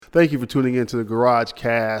Thank you for tuning in to the Garage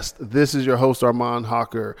Cast. This is your host, Armand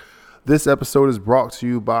Hawker. This episode is brought to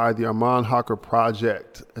you by the Armand Hawker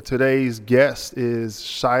Project. Today's guest is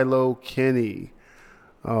Shiloh Kenny.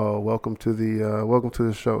 Welcome to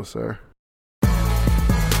the show, sir.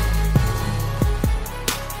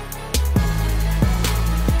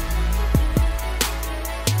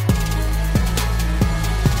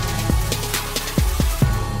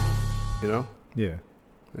 You know? Yeah.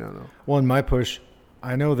 Yeah, I know. Well, in my push,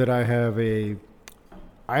 I know that I have a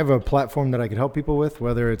platform that I could help people with,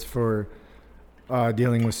 whether it's for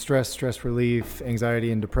dealing with stress relief,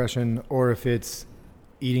 anxiety, and depression, or if it's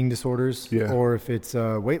eating disorders, or if it's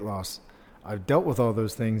weight loss. I've dealt with all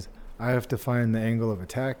those things. I have to find the angle of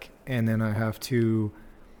attack, and then I have to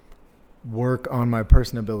work on my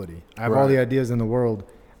personability. I have all the ideas in the world.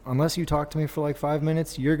 Unless you talk to me for like 5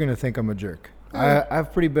 minutes, you're going to think I'm a jerk. I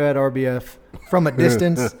have pretty bad RBF from a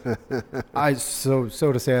distance. So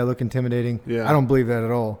to say, I look intimidating. Yeah. I don't believe that at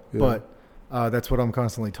all, but that's what I'm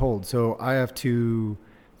constantly told. So I have to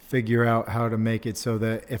figure out how to make it so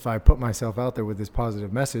that if I put myself out there with this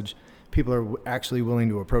positive message, people are actually willing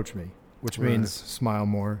to approach me, which means smile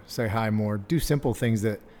more, say hi more, do simple things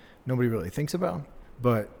that nobody really thinks about.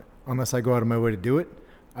 But unless I go out of my way to do it,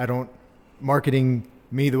 I don't marketing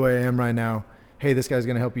me the way I am right now. Hey, this guy's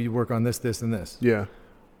going to help you work on this, this, and this. Yeah.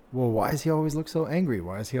 Well, why does he always look so angry?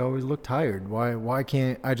 Why does he always look tired? Why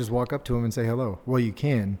can't I just walk up to him and say hello? Well, you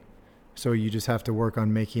can. So you just have to work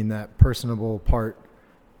on making that personable part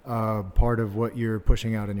of what you're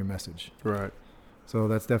pushing out in your message. Right. So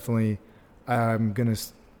that's definitely, I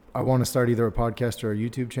want to start either a podcast or a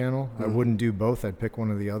YouTube channel. I wouldn't do both. I'd pick one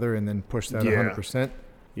or the other and then push that 100%.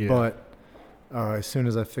 Yeah. But as soon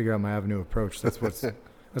as I figure out my avenue of approach, that's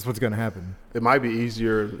what's going to happen. It might be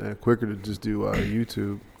easier and quicker to just do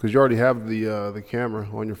YouTube because you already have the camera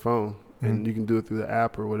on your phone and you can do it through the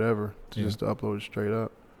app or whatever just to upload it straight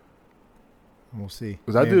up. We'll see.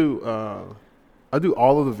 Because I do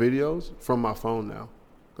all of the videos from my phone now.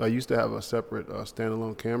 I used to have a separate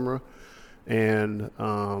standalone camera, and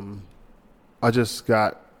I just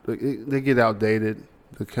got they get outdated.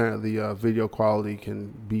 The video quality can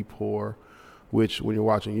be poor. Which, when you're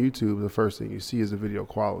watching YouTube, the first thing you see is the video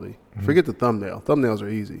quality. Forget the thumbnail. Thumbnails are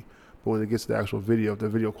easy. But when it gets to the actual video, if the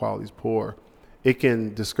video quality is poor, it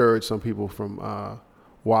can discourage some people from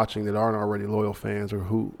watching that aren't already loyal fans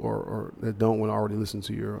or that don't want to already listen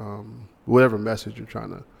to your whatever message you're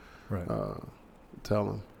trying to tell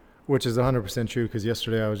them. Which is 100% true, because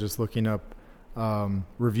yesterday I was just looking up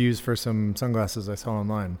reviews for some sunglasses I saw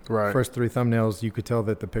online. Right. First 3 thumbnails, you could tell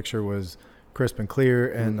that the picture was crisp and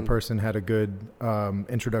clear, and the person had a good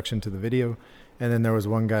introduction to the video. And then there was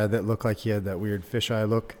one guy that looked like he had that weird fisheye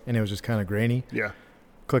look, and it was just kind of grainy. Yeah.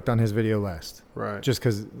 Clicked on his video last. Right. Just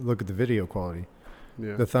because look at the video quality.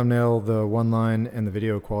 Yeah. The thumbnail, the one line, and the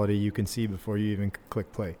video quality you can see before you even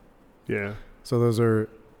click play. Yeah. So those are,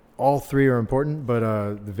 all 3 are important, but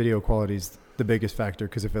the video quality is the biggest factor,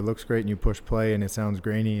 because if it looks great and you push play and it sounds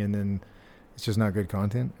grainy and then it's just not good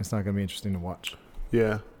content, it's not going to be interesting to watch.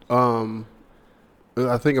 Yeah.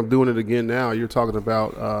 I think I'm doing it again now. You're talking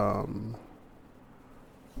about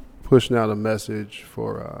pushing out a message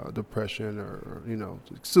for depression or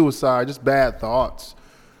suicide, just bad thoughts.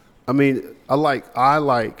 I mean, I like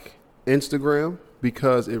Instagram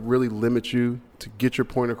because it really limits you to get your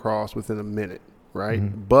point across within a minute, right?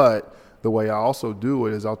 Mm-hmm. But the way I also do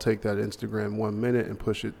it is I'll take that Instagram 1 minute and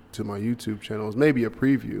push it to my YouTube channel. It's maybe a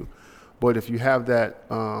preview, but if you have that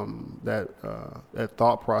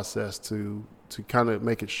thought process to kind of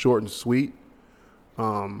make it short and sweet,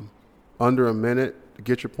 under a minute,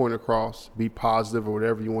 get your point across, be positive or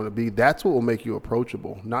whatever you want to be, that's what will make you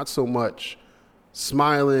approachable. Not so much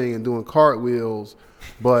smiling and doing cartwheels,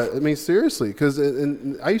 but I mean, seriously, because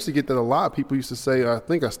I used to get that a lot. People used to say, I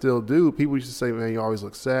think I still do, people used to say, man, you always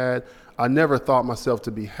look sad. I never thought myself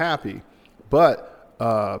to be happy, but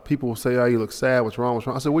people will say, oh, you look sad, what's wrong?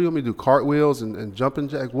 I said, what do you want me to do, cartwheels and jumping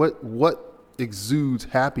jack? What exudes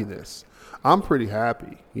happiness? I'm pretty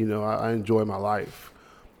happy. I enjoy my life.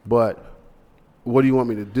 But what do you want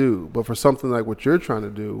me to do? But for something like what you're trying to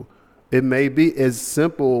do, it may be as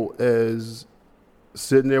simple as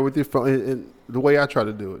sitting there with your phone. And the way I try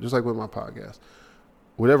to do it, just like with my podcast,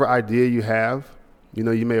 whatever idea you have, you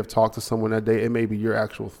may have talked to someone that day. It may be your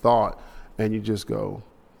actual thought. And you just go,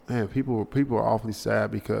 man, people are awfully sad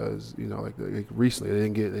because, like recently they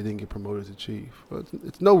didn't get promoted to chief. But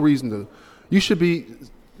it's no reason to. You should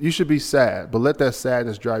be sad, but let that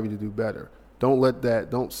sadness drive you to do better.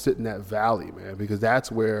 Don't sit in that valley, man, because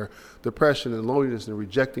that's where depression and loneliness and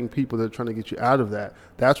rejecting people that are trying to get you out of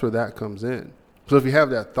that's where that comes in. So if you have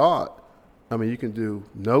that thought, I mean, you can do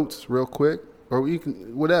notes real quick, or you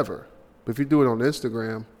can whatever. But if you do it on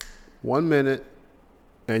Instagram, 1 minute,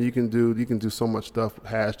 and you can do so much stuff,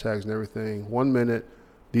 hashtags and everything. 1 minute,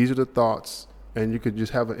 these are the thoughts, and you could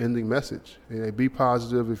just have an ending message. Be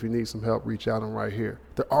positive. If you need some help, reach out. I'm right here.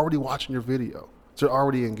 They're already watching your video. So they're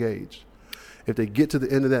already engaged. If they get to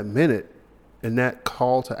the end of that minute and that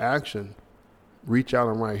call to action, reach out.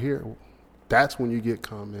 I'm right here. That's when you get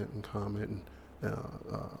comment and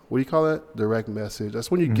what do you call that? Direct message.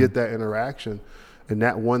 That's when you get that interaction, and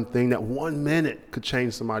that one thing, that 1 minute could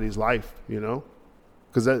change somebody's life.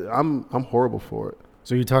 Because I'm horrible for it.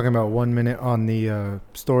 So you're talking about 1 minute on the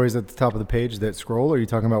stories at the top of the page that scroll, or are you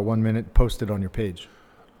talking about 1 minute posted on your page?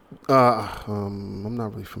 I'm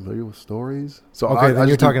not really familiar with stories. So okay, then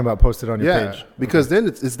you're talking about posted on your page. Because then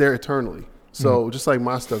it's there eternally. So just like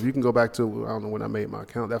my stuff, you can go back to, I don't know when I made my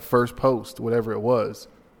account, that first post, whatever it was,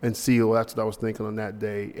 and see, well, that's what I was thinking on that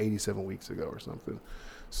day 87 weeks ago or something.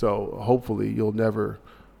 So hopefully you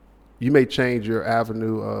may change your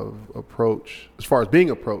avenue of approach as far as being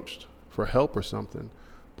approached for help or something,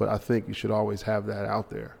 but I think you should always have that out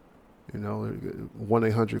there.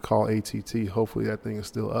 1-800-CALL-ATT. Hopefully that thing is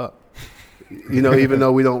still up. Even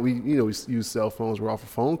though we use cell phones, we're off of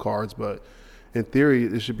phone cards, but in theory,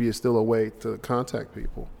 it should be still a way to contact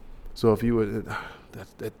people. So if you would,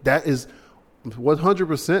 that is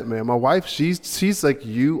 100%, man. My wife, she's like,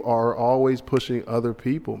 you are always pushing other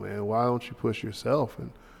people, man. Why don't you push yourself?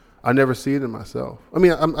 And I never see it in myself. I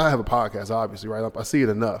mean, I have a podcast, obviously, right? I see it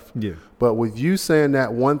enough. Yeah. But with you saying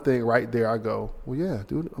that one thing right there, I go, well, yeah,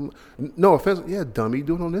 dude. No offense. Yeah, dummy,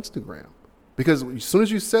 do it on Instagram. Because as soon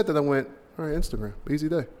as you said that, I went, all right, Instagram, easy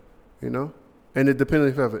day, And it depending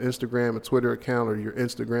if you have an Instagram, a Twitter account, or your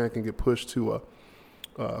Instagram can get pushed to a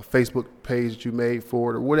Facebook page that you made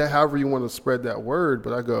for it, or whatever, however you want to spread that word.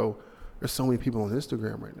 But I go, there's so many people on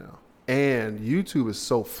Instagram right now. And YouTube is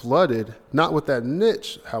so flooded, not with that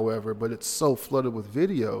niche, however, but it's so flooded with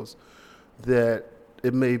videos that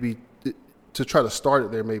it may be, to try to start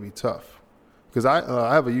it there may be tough. Because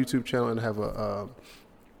I have a YouTube channel and I have a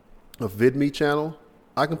VidMe channel.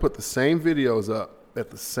 I can put the same videos up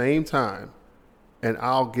at the same time, and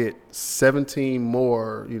I'll get 17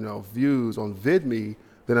 more, views on VidMe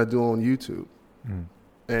than I do on YouTube. And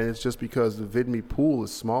it's just because the VidMe pool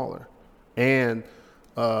is smaller. And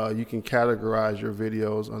you can categorize your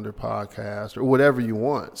videos under podcast or whatever you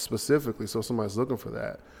want specifically, so somebody's looking for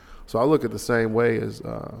that. So I look at the same way as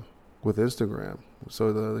with Instagram.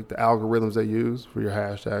 So the algorithms they use for your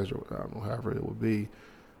hashtags, or I don't know, however it would be,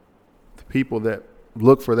 the people that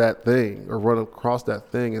look for that thing or run across that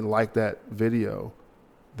thing and like that video,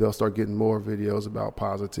 they'll start getting more videos about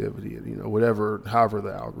positivity and however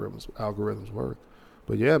the algorithms work.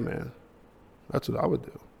 But yeah, man, that's what I would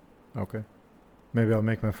do. Okay. Maybe I'll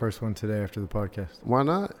make my first one today after the podcast. Why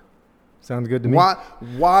not? Sounds good to me.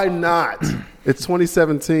 Why not? It's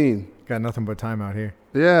 2017. Got nothing but time out here.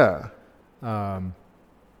 Yeah. And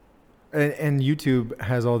YouTube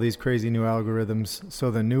has all these crazy new algorithms.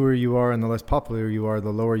 So the newer you are and the less popular you are,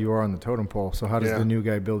 the lower you are on the totem pole. So how does the new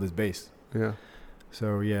guy build his base? Yeah.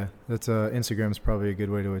 So yeah, that's Instagram's probably a good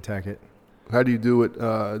way to attack it. How do you do it?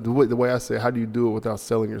 The way I say, how do you do it without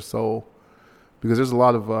selling your soul? Because there's a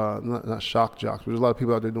lot of not shock jocks, but there's a lot of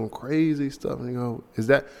people out there doing crazy stuff. And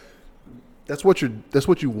that's what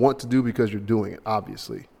you want to do because you're doing it,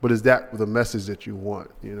 obviously. But is that the message that you want?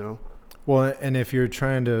 Well, and if you're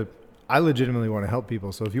trying to, I legitimately want to help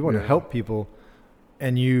people. So if you want to help people,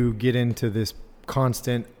 and you get into this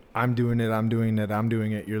constant, I'm doing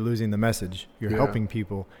it, you're losing the message. You're helping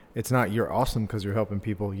people. It's not you're awesome because you're helping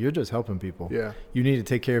people. You're just helping people. Yeah. You need to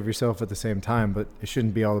take care of yourself at the same time, but it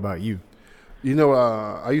shouldn't be all about you.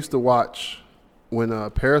 I used to watch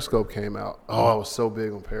when Periscope came out. Oh, I was so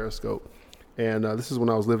big on Periscope. And this is when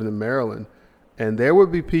I was living in Maryland. And there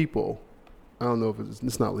would be people, I don't know if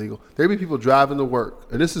it's not legal. There'd be people driving to work.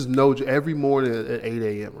 And this is every morning at 8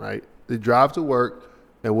 a.m., right? They drive to work.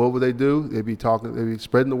 And what would they do? They'd be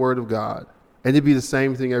spreading the word of God. And it'd be the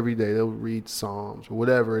same thing every day. They'll read Psalms or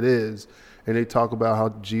whatever it is. And they talk about how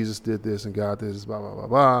Jesus did this and God did this, blah, blah, blah,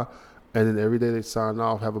 blah. And then every day they sign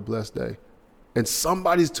off, have a blessed day. And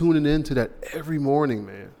somebody's tuning into that every morning,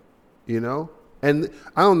 man. And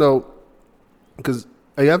I don't know, because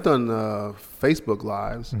I've done Facebook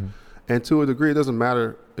Lives. Mm-hmm. And to a degree, it doesn't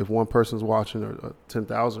matter if one person's watching or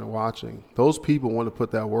 10,000 are watching. Those people want to put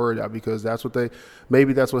that word out because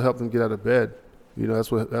maybe that's what helped them get out of bed. Maybe that's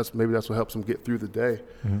what helps them get through the day.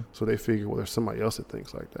 Mm-hmm. So they figure, well, there's somebody else that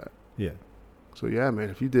thinks like that. Yeah. So yeah, man,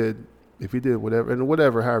 if you did whatever, and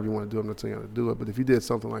whatever, however you want to do it, I'm not telling you how to do it, but if you did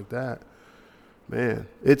something like that, man,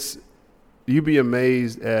 you'd be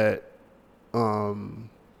amazed at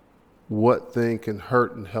what thing can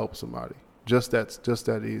hurt and help somebody. Just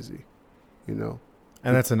that easy, you know.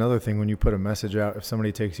 And that's another thing when you put a message out. If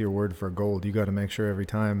somebody takes your word for gold, you got to make sure every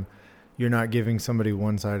time you're not giving somebody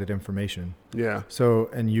one-sided information. Yeah. So,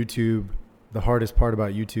 and YouTube, the hardest part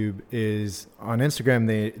about YouTube is on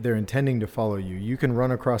Instagram, they're intending to follow you. You can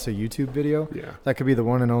run across a YouTube video. Yeah. That could be the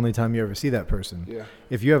one and only time you ever see that person. Yeah.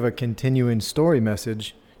 If you have a continuing story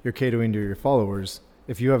message, you're catering to your followers.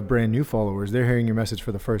 If you have brand new followers, they're hearing your message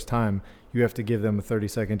for the first time. You have to give them a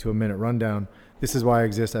 30-second to a minute rundown. This is why I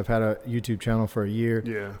exist. I've had a YouTube channel for a year.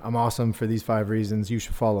 Yeah. I'm awesome for these 5 reasons. You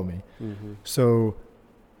should follow me. Mm-hmm. So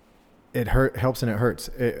it helps and it hurts.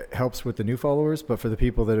 It helps with the new followers, but for the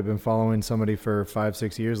people that have been following somebody for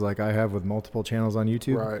 5-6 years, like I have with multiple channels on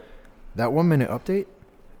YouTube, Right. that 1 minute update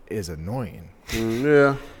is annoying.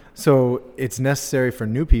 Yeah. So it's necessary for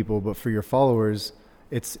new people, but for your followers,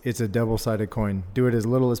 it's a double-sided coin. Do it as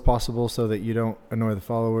little as possible so that you don't annoy the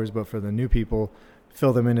followers, but for the new people,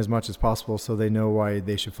 fill them in as much as possible so they know why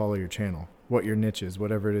they should follow your channel, what your niche is,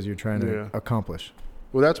 whatever it is you're trying to accomplish.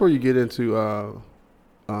 Well, that's where you get into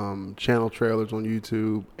channel trailers on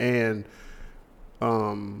YouTube and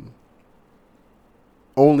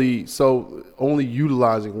only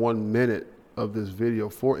utilizing 1 minute of this video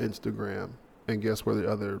for Instagram, and guess where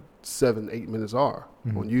the other 7-8 minutes are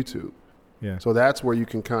on YouTube. Yeah. So that's where you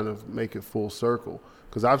can kind of make it full circle.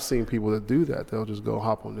 Because I've seen people that do that. They'll just go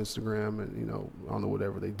hop on Instagram and, you know, I don't know,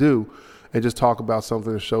 whatever they do, and just talk about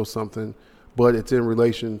something or show something, but it's in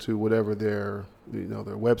relation to whatever their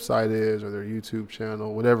website is or their YouTube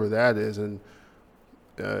channel, whatever that is. And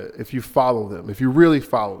if you follow them, if you really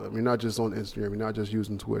follow them, you're not just on Instagram, you're not just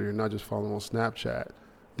using Twitter, you're not just following on Snapchat,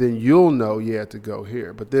 then you'll know, to go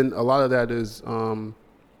here. But then a lot of that is,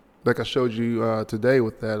 like I showed you today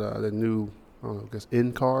with that new, I don't know, I guess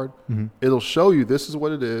in card. Mm-hmm. It'll show you this is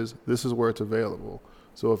what it is, this is where it's available.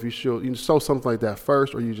 So if you show something like that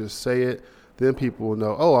first, or you just say it, then people will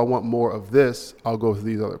know, oh, I want more of this, I'll go to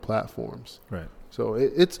these other platforms. Right. So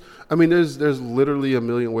there's literally a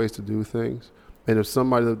million ways to do things. And if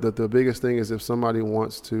somebody, the biggest thing is if somebody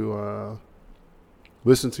wants to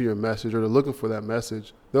listen to your message, or they're looking for that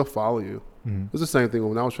message, they'll follow you. Mm-hmm. It's the same thing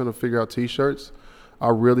when I was trying to figure out T-shirts.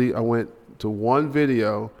 I went to one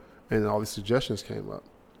video and all these suggestions came up.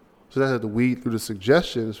 So then I had to weed through the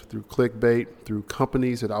suggestions, through clickbait, through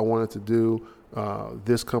companies that I wanted to do,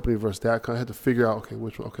 this company versus that company. I had to figure out, okay,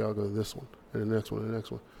 which one? Okay, I'll go to this one, and the next one, and the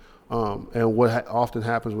next one. And what often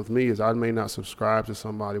happens with me is I may not subscribe to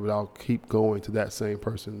somebody, but I'll keep going to that same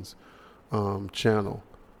person's channel,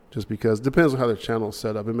 just because it depends on how their channel is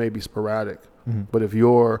set up. It may be sporadic, but if if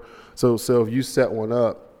you set one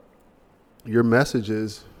up, your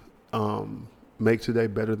messages make today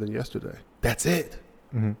better than yesterday. That's it.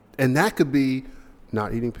 Mm-hmm. And that could be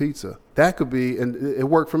not eating pizza. That could be, and it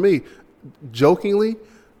worked for me. Jokingly,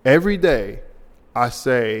 every day I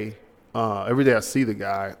say, every day I see the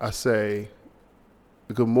guy, I say,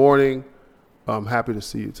 good morning, I'm happy to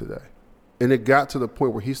see you today. And it got to the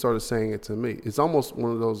point where he started saying it to me. It's almost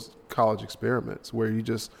one of those college experiments where you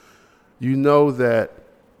that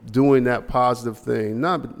doing that positive thing,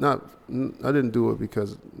 I didn't do it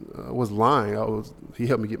because I was lying. He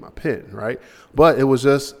helped me get my pen, right? But it was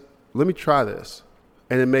just, let me try this.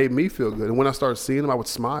 And it made me feel good. And when I started seeing him, I would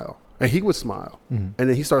smile. And he would smile. Mm-hmm. And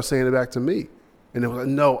then he started saying it back to me. And it was like,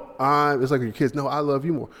 no, it's like your kids, no, I love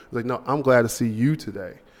you more. It's like, no, I'm glad to see you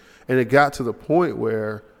today. And it got to the point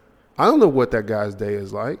where I don't know what that guy's day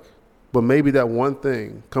is like, but maybe that one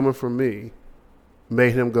thing coming from me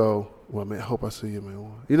made him go, well, man, I hope I see you,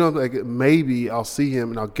 man. You know, like maybe I'll see him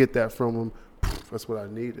and I'll get that from him. That's what I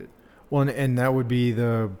needed. Well, and that would be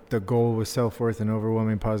the goal with self-worth and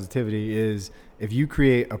overwhelming positivity is if you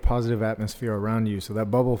create a positive atmosphere around you, so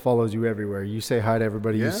that bubble follows you everywhere. You say hi to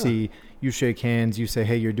everybody you see, you shake hands, you say,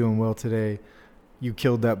 hey, you're doing well today. You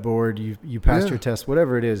killed that board, you passed your test,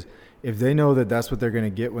 whatever it is. If they know that that's what they're going to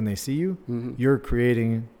get when they see you, you're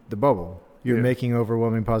creating the bubble. You're making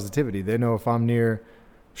overwhelming positivity. They know if I'm near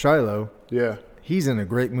Shiloh, he's in a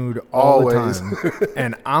great mood all the time.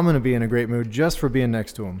 And I'm going to be in a great mood just for being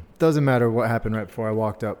next to him. Doesn't matter what happened right before I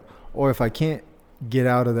walked up. Or if I can't get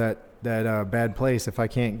out of that bad place, if I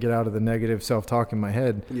can't get out of the negative self-talk in my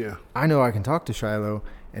head, I know I can talk to Shiloh,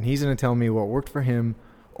 and he's going to tell me what worked for him,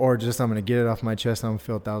 or just I'm going to get it off my chest and I'm going to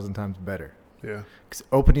feel 1,000 times better. Yeah. Because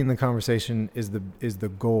opening the conversation is the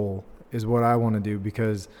goal, is what I want to do,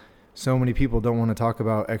 because so many people don't want to talk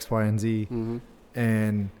about X, Y, and Z. Mm-hmm.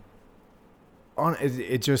 And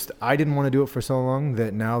it just, I didn't want to do it for so long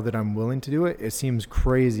that now that I'm willing to do it, it seems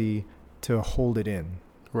crazy to hold it in.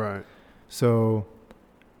 Right. So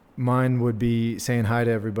Mine would be saying hi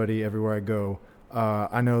to everybody everywhere I go.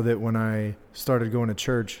 I know that when I started going to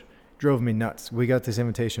church, it drove me nuts. We got this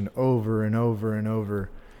invitation over and over and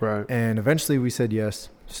over. Right. And eventually we said yes.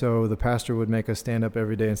 So the pastor would make us stand up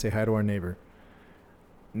every day and say hi to our neighbor.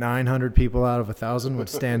 900 people out of 1,000 would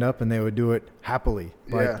stand up and they would do it happily.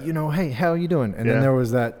 Like, hey, how you doing? And then there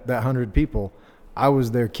was that 100 people. I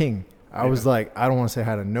was their king. I was like, I don't want to say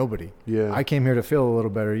hi to nobody. Yeah. I came here to feel a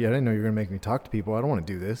little better. Yeah, I didn't know you were going to make me talk to people. I don't want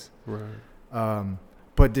to do this. Right.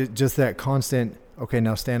 But just that constant, okay,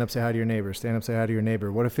 now stand up, say hi to your neighbor. Stand up, say hi to your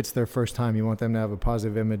neighbor. What if it's their first time? You want them to have a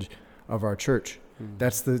positive image of our church. Mm-hmm.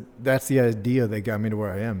 That's the idea that got me to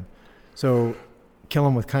where I am. So kill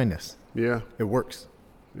them with kindness. Yeah. It works.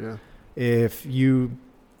 Yeah.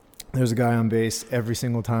 There's a guy on base, every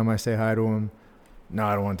single time I say hi to him, no,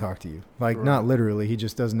 I don't want to talk to you. Like, not literally. He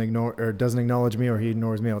just doesn't acknowledge me, or he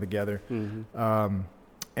ignores me altogether. Mm-hmm.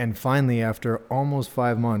 And finally, after almost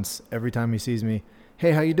 5 months, every time he sees me,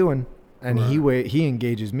 hey, how you doing? And he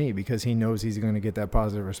engages me because he knows he's going to get that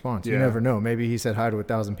positive response. You never know. Maybe he said hi to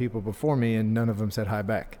 1,000 people before me and none of them said hi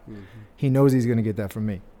back. Mm-hmm. He knows he's going to get that from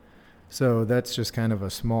me. So that's just kind of a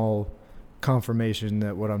small confirmation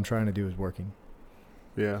that what I'm trying to do is working.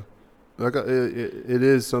 Yeah. Like it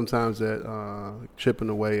is sometimes that chipping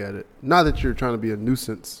away at it. Not that you're trying to be a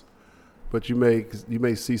nuisance, but you may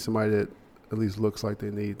see somebody that at least looks like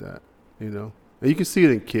they need that, And you can see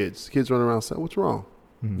it in kids. Kids running around saying, "What's wrong?"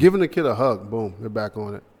 Mm-hmm. Giving a kid a hug, boom, they're back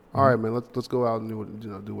on it. Mm-hmm. All right, man, let's go out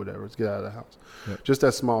and do whatever. Let's get out of the house. Yep. Just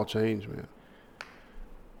that small change, man.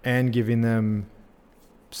 And giving them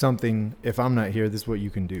something. If I'm not here, this is what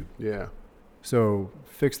you can do. Yeah. So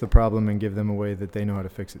fix the problem and give them a way that they know how to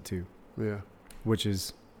fix it too. Yeah. Which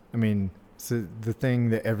is, it's the thing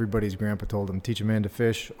that everybody's grandpa told them: teach a man to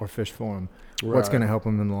fish or fish for him. Right. What's going to help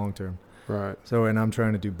him in the long term? Right. So, and I'm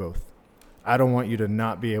trying to do both. I don't want you to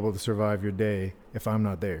not be able to survive your day if I'm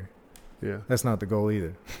not there. Yeah. That's not the goal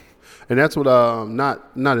either. And that's what,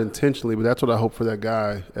 not intentionally, but that's what I hope for that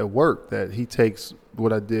guy at work, that he takes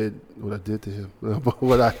what I did to him,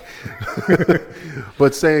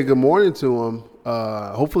 but saying good morning to him,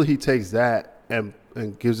 hopefully he takes that and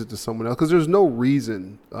gives it to someone else. Cause there's no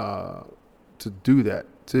reason, to do that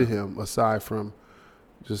to him aside from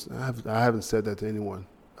just, I haven't said that to anyone.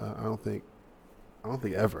 I don't think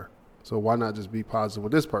ever. So why not just be positive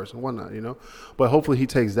with this person? Why not, But hopefully he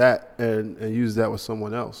takes that and uses that with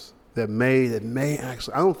someone else that may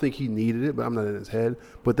actually, I don't think he needed it, but I'm not in his head,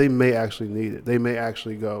 but they may actually need it. They may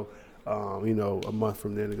actually go, a month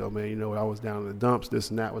from then and go, man, I was down in the dumps, this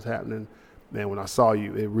and that was happening. Man, when I saw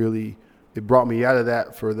you, it brought me out of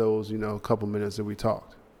that for those, couple minutes that we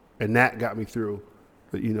talked. And that got me through,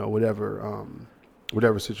 whatever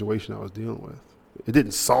situation I was dealing with. It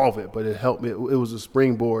didn't solve it, but it helped me. It was a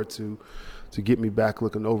springboard to get me back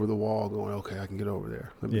looking over the wall going, okay, I can get over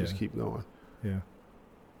there. Let me just keep going. Yeah.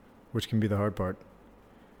 Which can be the hard part.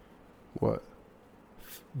 What?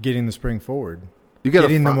 Getting the spring forward.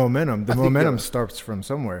 Getting the momentum. The momentum starts from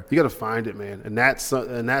somewhere. You got to find it, man. And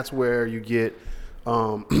that's where you get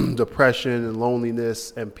depression and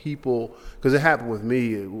loneliness and people, because it happened with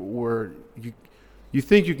me where you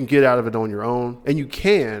think you can get out of it on your own, and you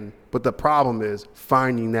can, but the problem is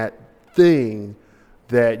finding that thing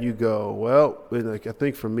that you go, well, like I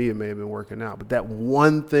think for me it may have been working out, but that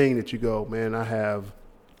one thing that you go, man, I have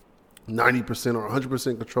 90% or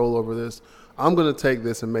 100% control over this. I'm going to take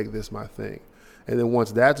this and make this my thing. And then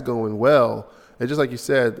once that's going well, and just like you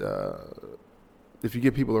said, if you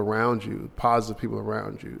get people around you, positive people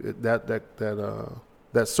around you,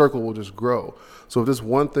 that circle will just grow. So if this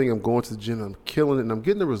one thing, I'm going to the gym, I'm killing it, and I'm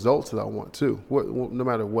getting the results that I want too, no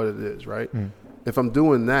matter what it is, right? Mm. If I'm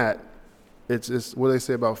doing that, it's what they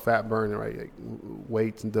say about fat burning, right? Like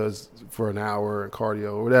weights and does for an hour and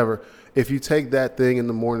cardio or whatever. If you take that thing in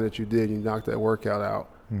the morning that you did, and you knock that workout out,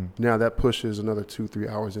 now that pushes another 2-3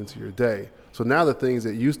 hours into your day. So now the things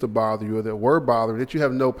that used to bother you or that were bothering that you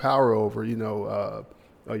have no power over, your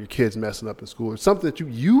kids messing up in school or something that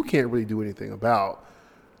you can't really do anything about.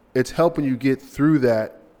 It's helping you get through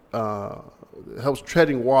that. It helps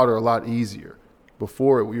treading water a lot easier.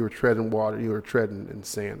 Before you were treading water, you were treading in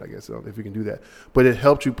sand, I guess, I don't know if you can do that. But it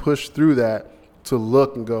helped you push through that to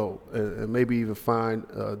look and go and maybe even find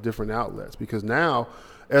different outlets. Because now,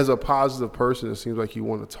 as a positive person, it seems like you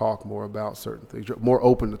want to talk more about certain things. You're more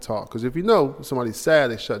open to talk. Because if somebody's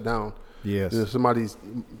sad, they shut down. Yes. If somebody's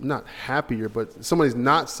not happier, but somebody's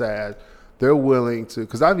not sad, they're willing to.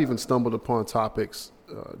 Because I've even stumbled upon topics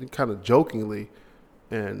kind of jokingly,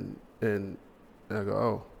 and I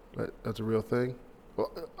go, oh, that's a real thing.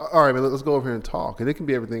 Well, all right, man. Let's go over here and talk. And it can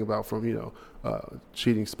be everything about from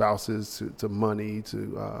cheating spouses to money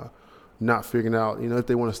to not figuring out if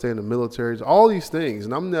they want to stay in the military. All these things.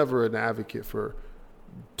 And I'm never an advocate for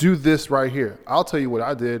do this right here. I'll tell you what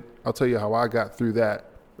I did. I'll tell you how I got through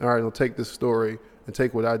that. All right, I'll take this story and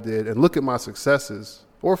take what I did and look at my successes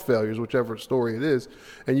or failures, whichever story it is,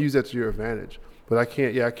 and use that to your advantage. But I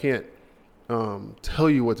can't tell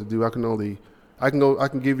you what to do. I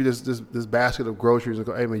can give you this basket of groceries and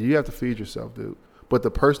go, hey man, you have to feed yourself, dude. But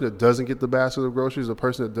the person that doesn't get the basket of groceries, the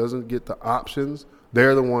person that doesn't get the options,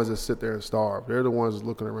 they're the ones that sit there and starve. They're the ones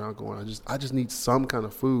looking around going, I just need some kind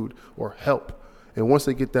of food or help. And once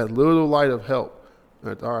they get that little light of help,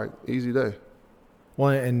 that's all right, easy day. Well,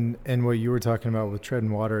 and what you were talking about with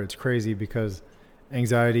treading water, it's crazy because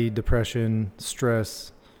anxiety, depression,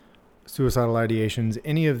 stress, suicidal ideations,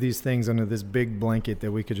 any of these things under this big blanket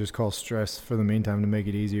that we could just call stress for the meantime to make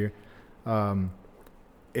it easier,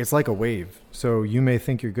 it's like a wave. So you may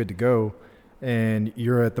think you're good to go and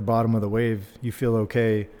you're at the bottom of the wave, you feel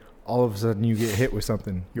okay, all of a sudden you get hit with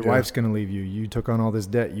something. Your wife's going to leave you. You took on all this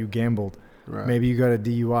debt. You gambled. Right. Maybe you got a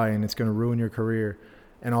DUI and it's going to ruin your career.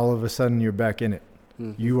 And all of a sudden you're back in it.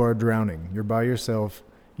 Mm-hmm. You are drowning. You're by yourself.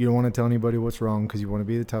 You don't want to tell anybody what's wrong because you want to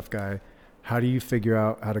be the tough guy. How do you figure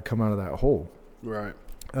out how to come out of that hole? Right.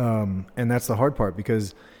 And that's the hard part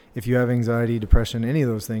because if you have anxiety, depression, any of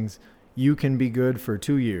those things, you can be good for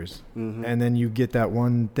 2 years. Mm-hmm. And then you get that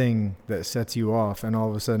one thing that sets you off and all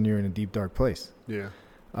of a sudden you're in a deep, dark place. Yeah.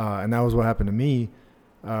 And that was what happened to me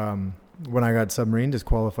when I got submarine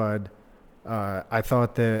disqualified. I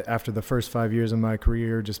thought that after the first 5 years of my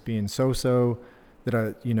career just being so-so, that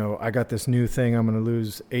I got this new thing. I'm going to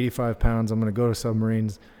lose 85 pounds. I'm going to go to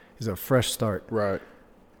submarines. Is a fresh start. Right.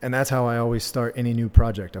 And that's how I always start any new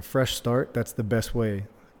project. A fresh start, that's the best way.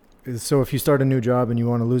 So if you start a new job and you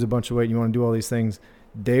want to lose a bunch of weight and you want to do all these things,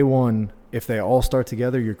 day one, if they all start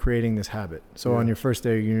together, you're creating this habit. So on your first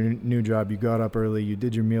day of your new job, you got up early, you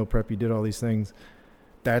did your meal prep, you did all these things.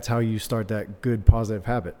 That's how you start that good positive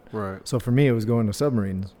habit. Right. So for me, it was going to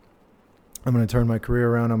submarines. I'm going to turn my career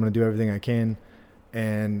around. I'm going to do everything I can.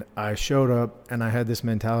 And I showed up and I had this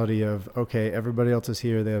mentality of, okay, everybody else is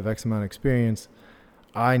here. They have X amount of experience.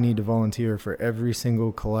 I need to volunteer for every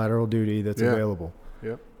single collateral duty that's available.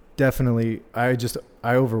 Yep. Definitely. I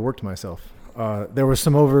overworked myself. There was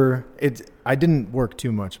some I didn't work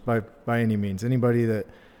too much by any means. Anybody that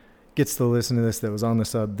gets to listen to this that was on the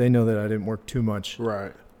sub, they know that I didn't work too much.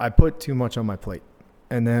 Right. I put too much on my plate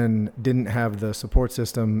and then didn't have the support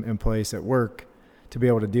system in place at work to be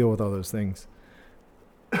able to deal with all those things.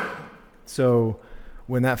 So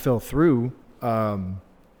when that fell through,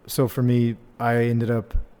 so for me, I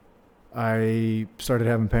started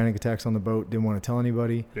having panic attacks on the boat, didn't want to tell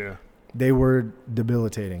anybody. Yeah. They were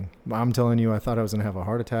debilitating. I'm telling you, I thought I was going to have a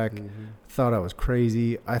heart attack, thought I was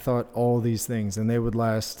crazy. I thought all these things, and they would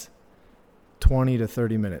last 20 to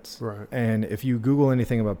 30 minutes. Right. And if you Google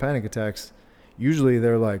anything about panic attacks, usually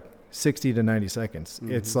they're like 60 to 90 seconds.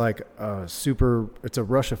 Mm-hmm. It's like it's a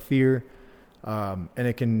rush of fear. And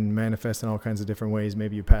it can manifest in all kinds of different ways.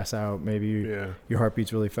 Maybe you pass out, maybe your heart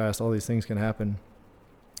beats really fast. All these things can happen.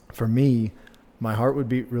 For me, my heart would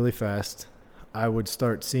beat really fast. I would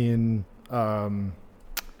start seeing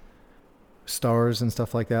stars and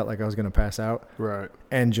stuff like that, like I was going to pass out. Right.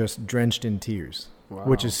 And just drenched in tears, wow.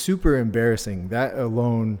 Which is super embarrassing. That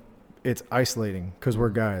alone, it's isolating because we're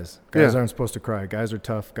guys. Guys aren't supposed to cry. Guys are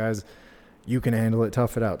tough. Guys, you can handle it.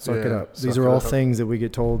 Tough it out. Suck it up. These are all things that we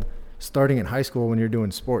get told starting in high school when you're doing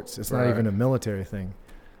sports. It's not even a military thing.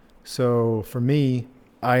 So for me,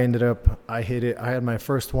 I hit it. I had my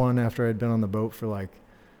first one after I'd been on the boat for like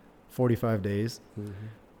 45 days. Mm-hmm.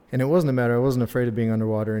 And it wasn't a matter, I wasn't afraid of being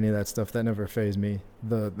underwater or any of that stuff. That never fazed me.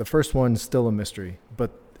 The first one's still a mystery. But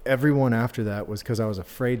everyone after that was because I was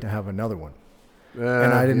afraid to have another one.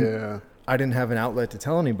 And I didn't have an outlet to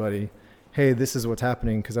tell anybody, hey, this is what's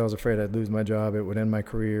happening, because I was afraid I'd lose my job. It would end my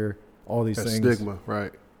career, all these things. Stigma,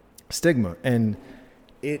 right. Stigma. And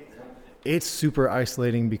it's super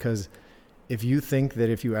isolating because if you think that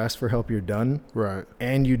if you ask for help, you're done. Right.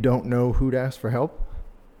 And you don't know who to ask for help,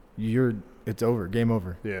 it's over. Game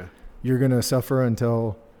over. Yeah. You're going to suffer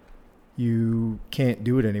until you can't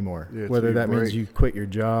do it anymore. Yeah, whether that means you quit your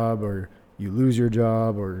job or you lose your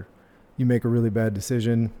job or you make a really bad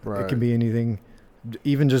decision. Right. It can be anything.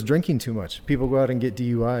 Even just drinking too much. People go out and get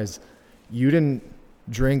DUIs. You didn't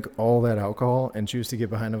drink all that alcohol and choose to get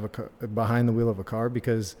behind the wheel of a car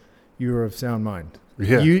because you were of sound mind.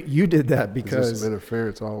 Yeah. You did that because some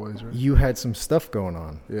interference always, right? You had some stuff going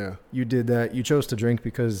on. Yeah. You did that. You chose to drink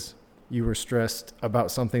because you were stressed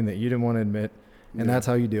about something that you didn't want to admit, and that's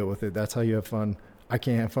how you deal with it. That's how you have fun. I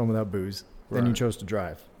can't have fun without booze. Then you Right. chose to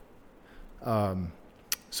drive.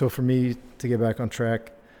 So for me to get back on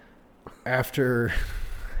track, after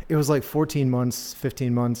it was like 14 months,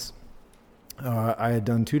 15 months, I had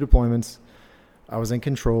done 2 deployments. I was in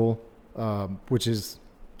control, which is,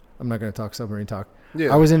 I'm not going to talk submarine talk.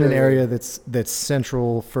 Yeah. I was in an Yeah, area that's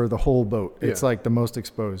central for the whole boat. It's Yeah. like the most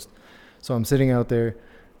exposed. So I'm sitting out there,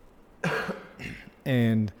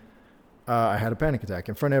 and I had a panic attack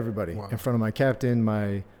in front of everybody, Wow. in front of my captain,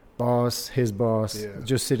 my boss, his boss, Yeah.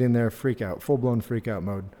 just sitting there, freak out, full-blown freak out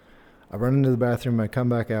mode. I run into the bathroom, I come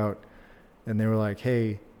back out, and they were like,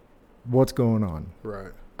 hey, what's going on?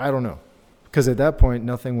 Right. I don't know. Because at that point,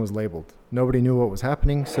 nothing was labeled. Nobody knew what was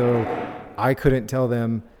happening, so I couldn't tell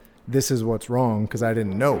them this is what's wrong because I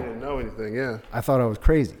didn't know. You didn't know anything. Yeah. I thought I was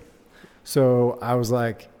crazy. So I was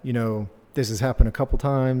like, this has happened a couple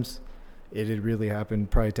times. It had really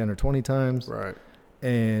happened probably 10 or 20 times. Right.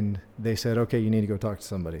 And they said, okay, you need to go talk to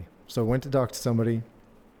somebody. So I went to talk to somebody,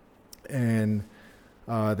 and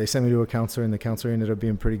they sent me to a counselor, and the counselor ended up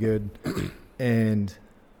being pretty good. And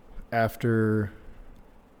after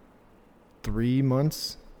 3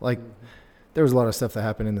 months, there was a lot of stuff that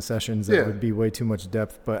happened in the sessions that would be way too much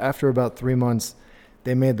depth. But after about 3 months,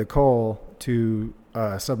 they made the call to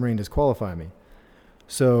submarine disqualify me.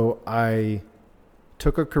 So I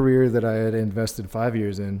took a career that I had invested 5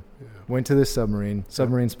 years in, went to this submarine.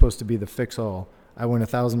 Submarine's supposed to be the fix-all. I went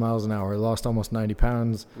 1,000 miles an hour, lost almost 90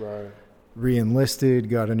 pounds, Right. re-enlisted,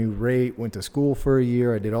 got a new rate, went to school for a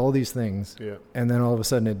year. I did all these things. Yeah. And then all of a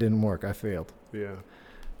sudden it didn't work. I failed. Yeah.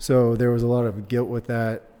 So there was a lot of guilt with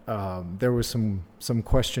that. There was some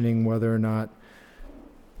questioning whether or not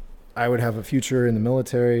I would have a future in the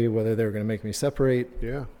military, whether they were going to make me separate.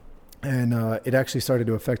 Yeah. And it actually started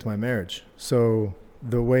to affect my marriage. So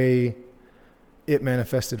the way it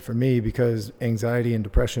manifested for me, because anxiety and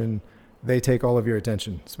depression, they take all of your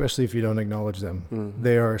attention, especially if you don't acknowledge them. Mhm.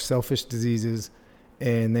 They are selfish diseases,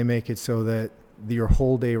 and they make it so that your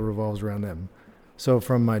whole day revolves around them. So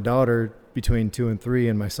from my daughter between 2 and 3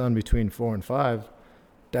 and my son between 4 and 5,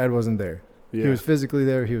 Dad wasn't there. Yeah. He was physically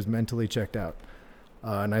there. He was mentally checked out.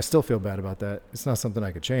 And I still feel bad about that. It's not something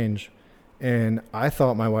I could change. And I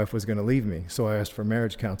thought my wife was going to leave me. So I asked for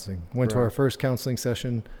marriage counseling. Went to Right. our first counseling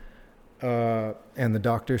session. And the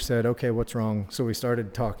doctor said, okay, what's wrong? So we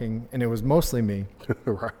started talking, and it was mostly me.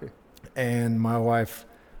 Right. And my wife,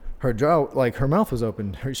 her jaw, her mouth was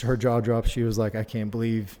open. Her jaw dropped. She was like, I can't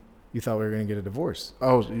believe you thought we were going to get a divorce.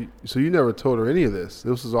 Oh, so you never told her any of this?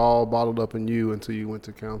 This was all bottled up in you until you went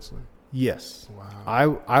to counseling? Yes.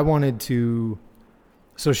 Wow. I wanted to.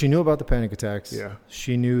 So she knew about the panic attacks. Yeah.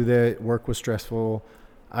 She knew that work was stressful.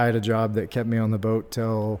 I had a job that kept me on the boat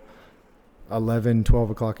till 11,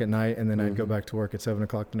 12 o'clock at night, and then I'd go back to work at 7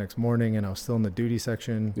 o'clock the next morning, and I was still in the duty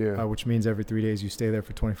section, which means every 3 days you stay there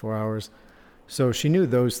for 24 hours. So she knew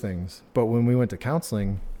those things. But when we went to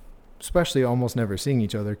counseling, especially almost never seeing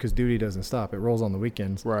each other because duty doesn't stop. It rolls on the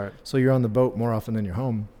weekends. Right. So you're on the boat more often than you're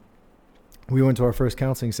home. We went to our first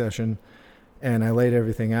counseling session, and I laid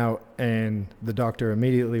everything out, and the doctor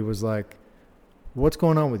immediately was like, what's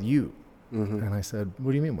going on with you? Mm-hmm. And I said,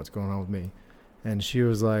 what do you mean what's going on with me? And she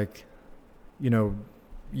was like, you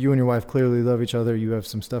and your wife clearly love each other. You have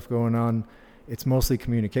some stuff going on. It's mostly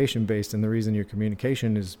communication based, and the reason your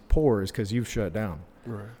communication is poor is because you've shut down.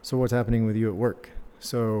 Right. So what's happening with you at work?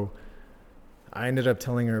 So I ended up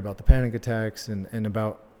telling her about the panic attacks and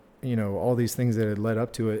about, all these things that had led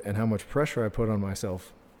up to it and how much pressure I put on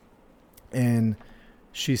myself. And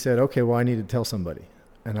she said, okay, well, I need to tell somebody.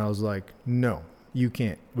 And I was like, no, you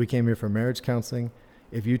can't. We came here for marriage counseling.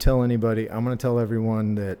 If you tell anybody, I'm going to tell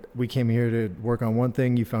everyone that we came here to work on one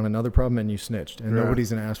thing, you found another problem, and you snitched. And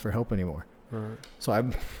nobody's going to ask for help anymore. Right.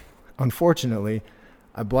 So unfortunately,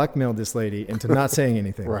 I blackmailed this lady into not saying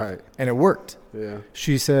anything. Right. And it worked. Yeah.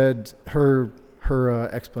 She said her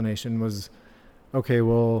explanation was, okay,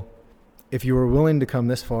 well, if you were willing to come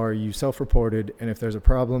this far, you self-reported, and if there's a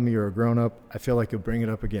problem, you're a grown-up, I feel like you'll bring it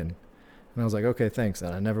up again. And I was like, okay, thanks.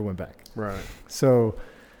 And I never went back. Right. So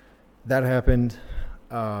that happened.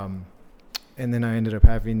 And then I ended up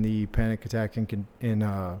having the panic attack in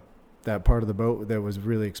that part of the boat that was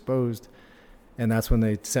really exposed. And that's when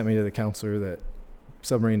they sent me to the counselor that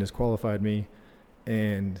submarine disqualified me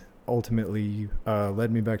and ultimately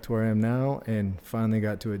led me back to where I am now and finally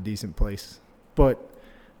got to a decent place. But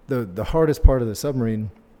the hardest part of the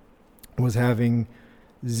submarine was having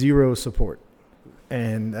zero support.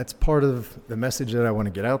 And that's part of the message that I want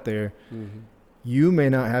to get out there. Mm-hmm. You may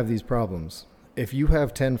not have these problems. If you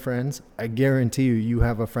have 10 friends, I guarantee you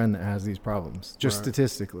have a friend that has these problems, just Right.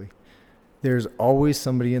 statistically. There's always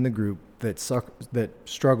somebody in the group that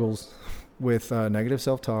struggles with negative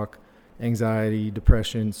self-talk, anxiety,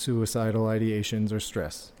 depression, suicidal ideations, or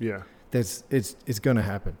stress. Yeah. It's going to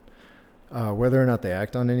happen. Whether or not they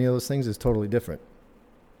act on any of those things is totally different.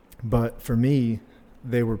 But for me,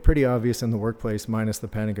 they were pretty obvious in the workplace, minus the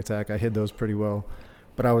panic attack. I hid those pretty well.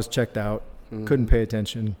 But I was checked out, couldn't pay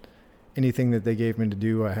attention. Anything that they gave me to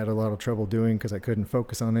do, I had a lot of trouble doing because I couldn't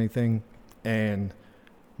focus on anything. And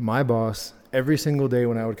my boss, every single day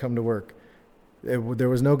when I would come to work, there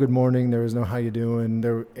was no good morning. There was no how you doing.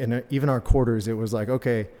 Even our quarters, it was like,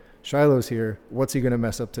 okay, Shiloh's here. What's he going to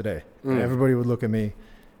mess up today? And everybody would look at me.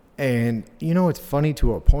 And, it's funny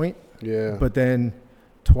to a point. Yeah. But then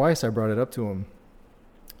twice I brought it up to him.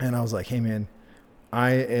 And I was like, hey, man,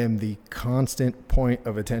 I am the constant point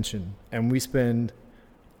of attention. And we spend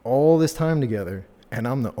all this time together. And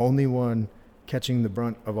I'm the only one catching the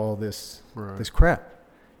brunt of all this crap.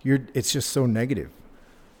 It's just so negative.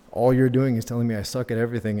 All you're doing is telling me I suck at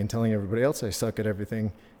everything and telling everybody else I suck at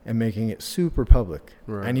everything and making it super public.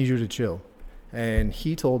 Right. I need you to chill. And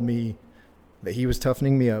he told me that he was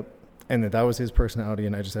toughening me up and that was his personality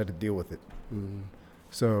and I just had to deal with it.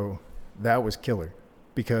 So that was killer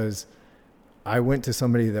because I went to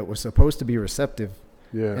somebody that was supposed to be receptive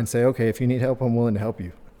and say, okay, if you need help, I'm willing to help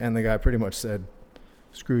you. And the guy pretty much said,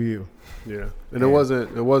 screw you. Yeah. And it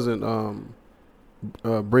wasn't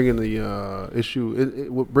bringing the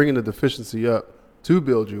issue, bringing the deficiency up to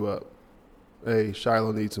build you up. Hey,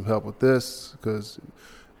 Shiloh needs some help with this because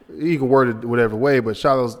you can word it whatever way, but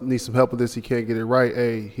Shiloh needs some help with this. He can't get it right.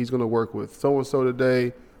 Hey, he's going to work with so-and-so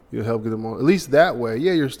today. You'll help get him on. At least that way,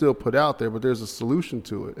 yeah, you're still put out there, but there's a solution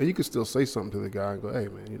to it. And you can still say something to the guy and go, hey,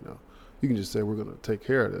 man, you can just say we're going to take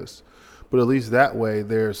care of this. But at least that way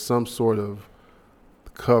there's some sort of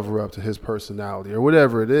cover up to his personality or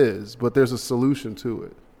whatever it is, but there's a solution to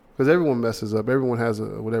it. Because everyone messes up. Everyone has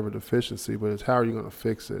a whatever deficiency, but it's how are you going to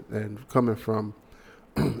fix it? And coming from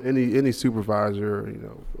any supervisor,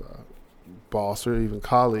 boss or even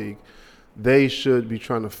colleague, they should be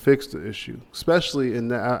trying to fix the issue, especially in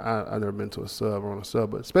that. I never been to a sub or on a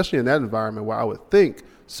sub, but especially in that environment where I would think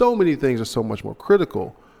so many things are so much more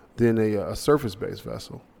critical than a surface-based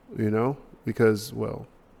vessel, because, well,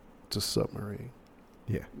 it's a submarine.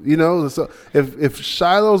 Yeah. So if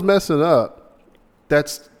Shiloh's messing up,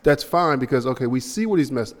 that's fine because, okay, we see what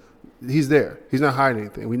he's messing. He's there. He's not hiding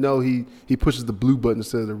anything. We know he pushes the blue button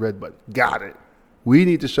instead of the red button. Got it. We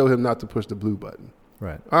need to show him not to push the blue button.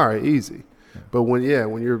 Right. All right, easy. Yeah. But when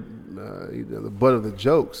you're the butt of the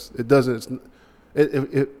jokes, it doesn't.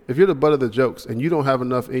 If you're the butt of the jokes and you don't have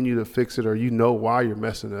enough in you to fix it, or why you're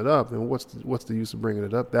messing it up, then what's the use of bringing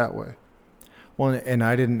it up that way? Well, and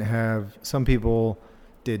I didn't have. Some people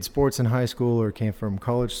did sports in high school or came from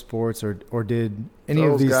college sports or did any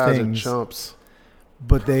Those of these guys things. Are chumps.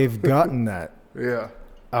 But they've gotten that. Yeah.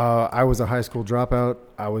 I was a high school dropout.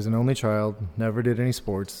 I was an only child. Never did any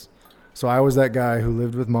sports. So I was that guy who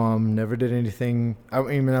lived with mom, never did anything. I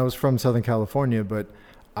was from Southern California, but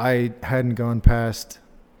I hadn't gone past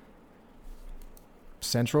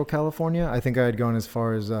Central California. I think I had gone as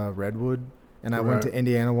far as Redwood. And I went to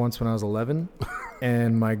Indiana once when I was 11.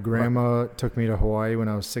 And my grandma took me to Hawaii when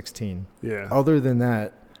I was 16. Yeah. Other than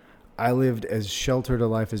that, I lived as sheltered a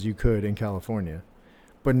life as you could in California.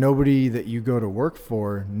 But nobody that you go to work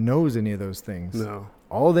for knows any of those things. No.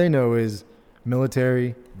 All they know is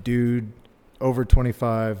military, dude, over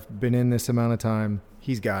 25, been in this amount of time.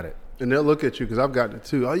 He's got it. And they'll look at you because I've gotten it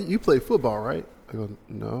too. Oh, you play football, right? I go,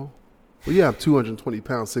 no. Well, yeah, I'm 220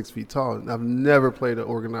 pounds, 6 feet tall, and I've never played an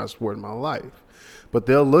organized sport in my life. But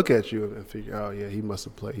they'll look at you and figure, oh, yeah, he must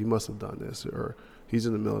have played. He must have done this. Or he's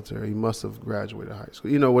in the military. He must have graduated high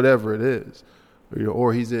school. Whatever it is.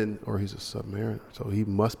 Or he's a submariner, so he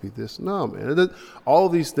must be this. No, man. All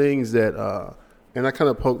these things that, and I kind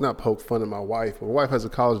of poke fun at my wife. But my wife has a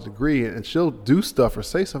college degree, and she'll do stuff or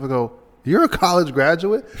say stuff. I go, you're a college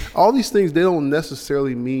graduate? All these things, they don't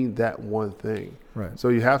necessarily mean that one thing. Right. So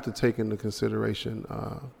you have to take into consideration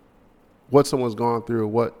what someone's gone through,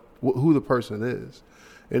 who the person is.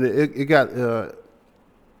 And it got,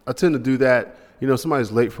 I tend to do that.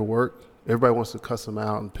 Somebody's late for work. Everybody wants to cuss them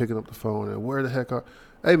out and picking up the phone and where the heck are?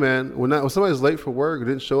 Hey man, when somebody's late for work or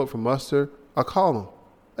didn't show up for muster, I'll call them.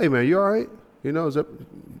 Hey man, you all right?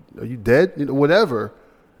 Are you dead? Whatever.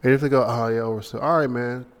 And if they go, oh yeah, all right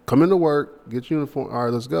man, come into work, get your uniform. All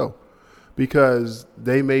right, let's go. Because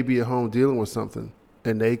they may be at home dealing with something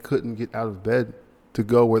and they couldn't get out of bed to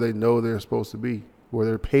go where they know they're supposed to be, where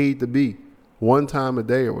they're paid to be, one time a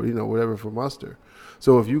day or whatever for muster.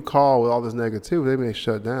 So if you call with all this negativity, they may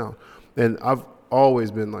shut down. And I've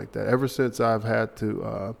always been like that ever since I've had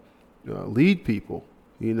to lead people,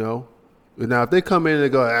 and Now, if they come in and they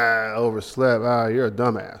go, overslept, you're a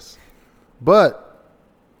dumbass. But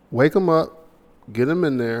wake them up, get them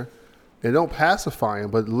in there, and don't pacify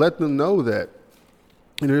them, but let them know that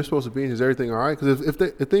you're supposed to be in. Is everything all right? Because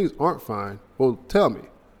if things aren't fine, well, tell me.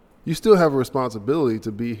 You still have a responsibility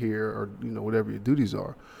to be here, or whatever your duties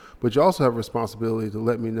are, but you also have a responsibility to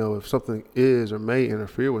let me know if something is or may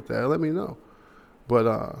interfere with that. Let me know. But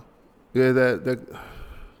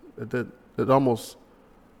that almost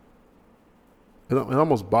it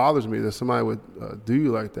almost bothers me that somebody would do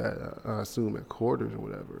you like that. I assume at quarters or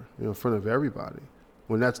whatever, in front of everybody,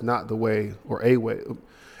 when that's not the way or a way.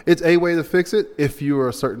 It's a way to fix it if you are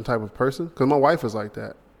a certain type of person. Because my wife is like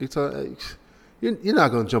that. You're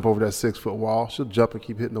not going to jump over that 6-foot wall. She'll jump and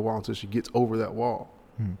keep hitting the wall until she gets over that wall.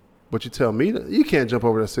 But you tell me that you can't jump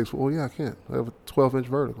over that 6-foot. Well, yeah, I can. I have a 12-inch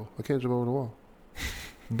vertical. I can't jump over the wall.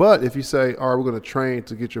 But if you say, all right, we're going to train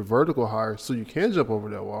to get your vertical higher so you can jump over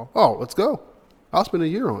that wall. Oh, let's go. I'll spend a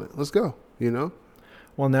year on it. Let's go.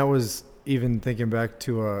 Well, and that was even thinking back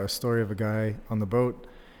to a story of a guy on the boat.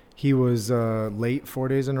 He was late 4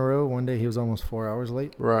 days in a row. One day he was almost 4 hours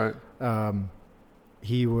late. Right.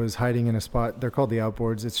 He was hiding in a spot. They're called the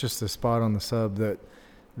outboards. It's just a spot on the sub that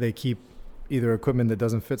they keep either equipment that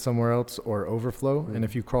doesn't fit somewhere else or overflow. And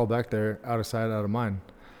if you crawl back there, out of sight, out of mind.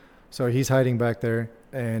 So he's hiding back there,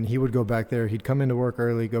 and he would go back there. He'd come into work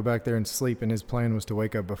early, go back there and sleep, and his plan was to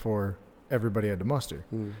wake up before everybody had to muster.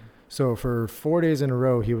 So for 4 days in a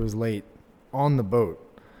row, he was late on the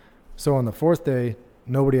boat. So on the fourth day,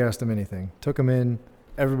 nobody asked him anything. Took him in,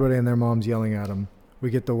 everybody and their moms yelling at him. We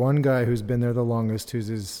get the one guy who's been there the longest, who's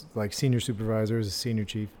his senior supervisor, his senior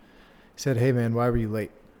chief. He said, "Hey man, why were you late?"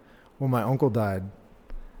 "Well, my uncle died.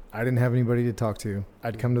 I didn't have anybody to talk to.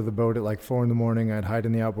 I'd come to the boat at 4 a.m. I'd hide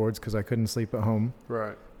in the outboards because I couldn't sleep at home.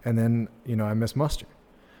 Right. And then, I missed muster."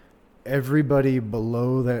 Everybody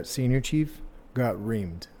below that senior chief got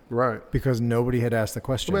reamed. Right. Because nobody had asked the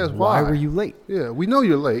question, why were you late? Yeah, we know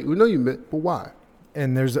you're late. We know you missed, but why?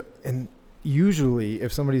 And usually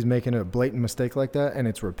if somebody's making a blatant mistake like that and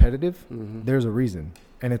it's repetitive, there's a reason.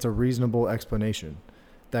 And it's a reasonable explanation.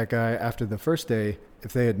 That guy, after the first day,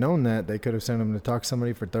 if they had known that, they could have sent him to talk to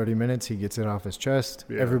somebody for 30 minutes. He gets it off his chest.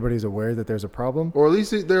 Yeah. Everybody's aware that there's a problem. Or at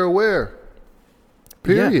least they're aware.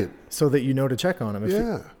 Period. Yeah, so that to check on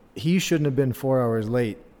him. He shouldn't have been 4 hours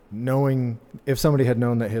late, knowing if somebody had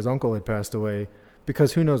known that his uncle had passed away,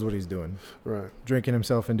 because who knows what he's doing. Right. Drinking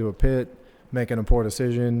himself into a pit, making a poor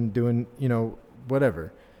decision, doing,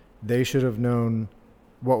 whatever. They should have known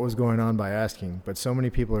what was going on by asking. But so many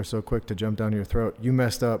people are so quick to jump down your throat. You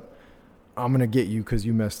messed up. I'm going to get you because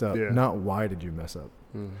you messed up. Yeah. Not why did you mess up.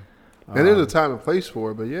 And there's a time and place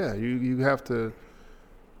for it. But, yeah, you have to –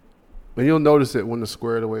 and you'll notice it when the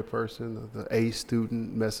squared away person, the A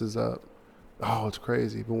student messes up. Oh, it's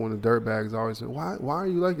crazy. But when the dirtbags always say, why are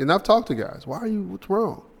you like – and I've talked to guys. What's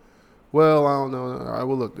wrong? Well, I don't know. All right,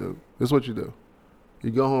 well, look, dude, this is what you do.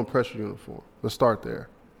 You go home, press your uniform. Let's start there.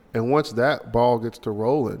 And once that ball gets to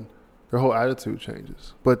rolling, their whole attitude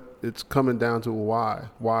changes. But it's coming down to why.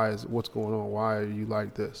 What's going on? Why are you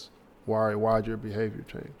like this? Why'd your behavior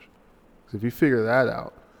change? So if you figure that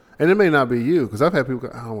out, and it may not be you, because I've had people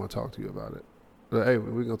go, I don't want to talk to you about it. But, hey,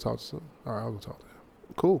 we're going to talk to someone. All right, I'll go talk to him.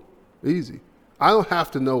 Cool. Easy. I don't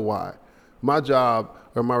have to know why. My job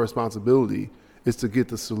or my responsibility is to get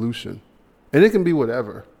the solution. And it can be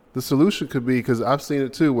whatever. The solution could be, because I've seen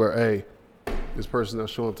it too, where, hey, this person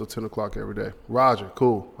that's showing up till 10 o'clock every day. Roger,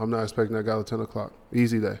 cool. I'm not expecting that guy till 10 o'clock.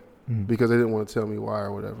 Easy day. Because they didn't want to tell me why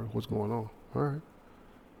or whatever, what's going on. All right.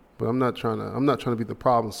 But I'm not trying to be the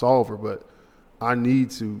problem solver, but I need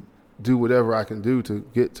to do whatever I can do to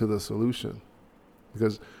get to the solution.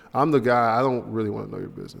 Because I'm the guy, I don't really want to know your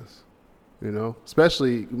business.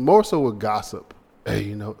 Especially more so with gossip.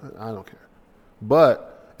 Hey, I don't care.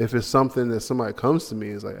 But if it's something that somebody comes to me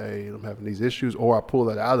and is like, hey, I'm having these issues, or I pull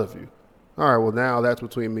that out of you. All right, well, now that's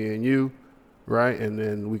between me and you, right? And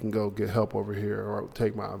then we can go get help over here or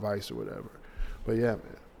take my advice or whatever. But, yeah,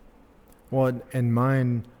 man. Well, and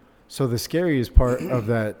mine, so the scariest part of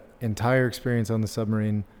that entire experience on the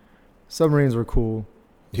submarine, submarines were cool.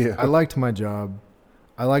 Yeah. I liked my job.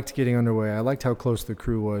 I liked getting underway. I liked how close the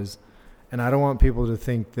crew was. And I don't want people to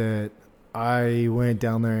think that I went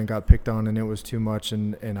down there and got picked on and it was too much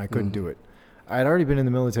and I couldn't do it. I had already been in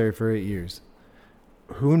the military for 8 years.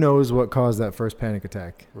 Who knows what caused that first panic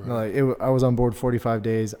attack? Right. I was on board 45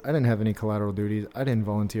 days. I didn't have any collateral duties. I didn't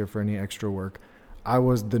volunteer for any extra work. I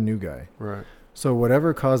was the new guy. Right. So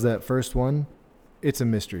whatever caused that first one, it's a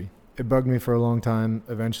mystery. It bugged me for a long time.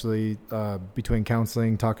 Eventually, between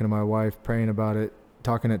counseling, talking to my wife, praying about it,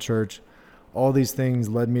 talking at church, All these things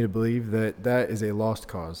led me to believe that that is a lost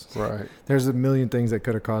cause. Right. There's a million things that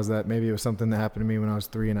could have caused that. Maybe it was something that happened to me when I was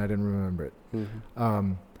 3 and I didn't remember it.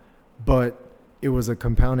 Mm-hmm. But it was a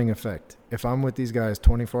compounding effect. If I'm with these guys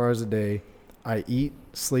 24 hours a day, I eat,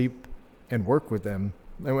 sleep, and work with them.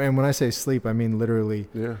 And when I say sleep, I mean literally.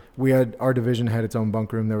 Yeah. Our division had its own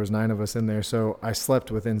bunk room. There was 9 of us in there. So I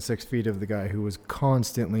slept within 6 feet of the guy who was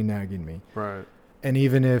constantly nagging me. Right. And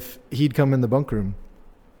even if he'd come in the bunk room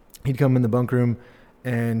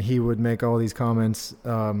and he would make all these comments,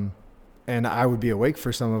 and I would be awake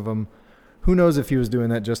for some of them. Who knows if he was doing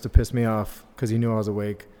that just to piss me off because he knew I was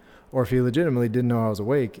awake, or if he legitimately didn't know I was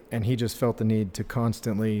awake and he just felt the need to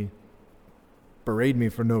constantly berate me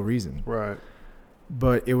for no reason. Right.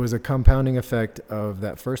 But it was a compounding effect of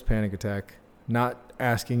that first panic attack, not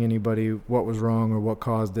asking anybody what was wrong or what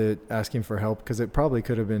caused it, asking for help, because it probably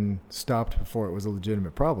could have been stopped before it was a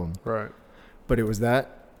legitimate problem. Right. But it was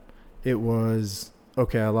that. It was,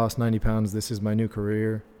 okay, I lost 90 pounds. This is my new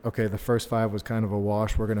career. Okay, the first 5 was kind of a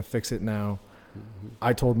wash. We're going to fix it now. Mm-hmm.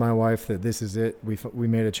 I told my wife that this is it. We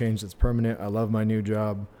made a change that's permanent. I love my new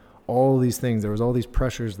job. All these things. There was all these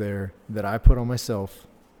pressures there that I put on myself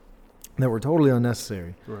that were totally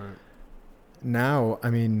unnecessary. Right. Now, I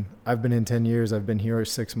mean, I've been in 10 years. I've been here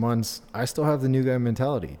 6 months. I still have the new guy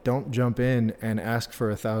mentality. Don't jump in and ask for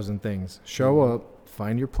 1,000 things. Show up,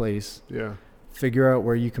 find your place. Yeah. Figure out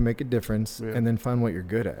where you can make a difference, Yeah. and then find what you're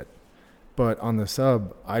good at. But on the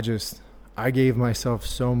sub, I gave myself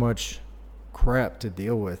so much crap to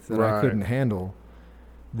deal with that I couldn't handle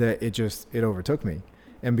that it overtook me.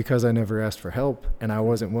 And because I never asked for help and I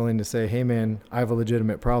wasn't willing to say, hey man, I have a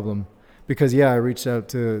legitimate problem. Because I reached out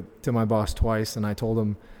to my boss twice and I told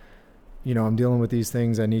him, I'm dealing with these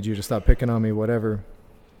things. I need you to stop picking on me, whatever.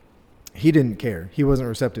 He didn't care. He wasn't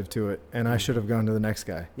receptive to it. And I should have gone to the next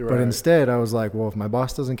guy. Right. But instead I was like, well, if my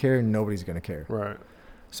boss doesn't care, nobody's going to care. Right.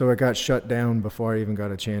 So it got shut down before I even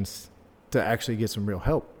got a chance to actually get some real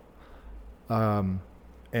help.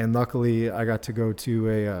 And luckily I got to go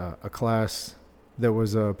to a class that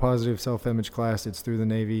was a positive self-image class. It's through the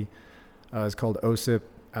Navy. It's called OSIP,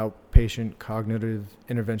 Outpatient Cognitive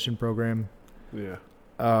Intervention Program. Yeah.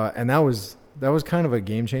 And that was kind of a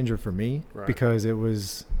game changer for me. Right. Because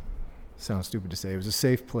sounds stupid to say, it was a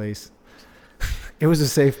safe place. It was a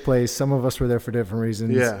safe place. Some of us were there for different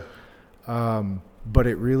reasons. Yeah. But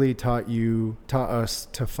it really taught us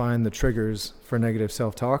to find the triggers for negative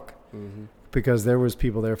self-talk. Mm-hmm. Because there was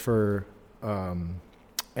people there for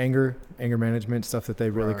anger management, stuff that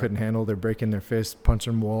they really couldn't handle. They're breaking their fists,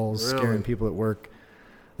 punching walls, scaring people at work.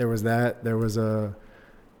 There was that. There was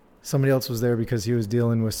somebody else was there because he was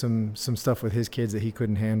dealing with some stuff with his kids that he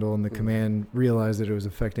couldn't handle, and the command realized that it was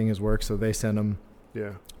affecting his work, so they sent him.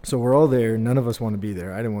 Yeah. So we're all there. None of us want to be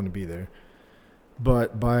there. I didn't want to be there.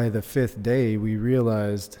 But by the 5th day, we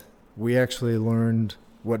realized we actually learned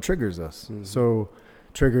what triggers us. Mm-hmm. So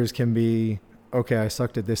triggers can be, okay, I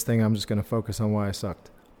sucked at this thing. I'm just going to focus on why I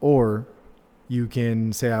sucked. Or you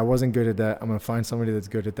can say, I wasn't good at that. I'm going to find somebody that's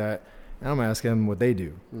good at that, and I'm going to ask them what they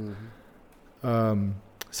do. Mm-hmm.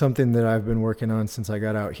 Something that I've been working on since I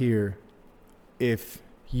got out here, if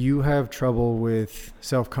you have trouble with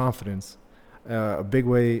self-confidence, a big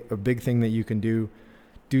thing that you can do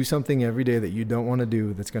something every day that you don't want to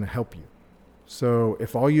do that's going to help you. So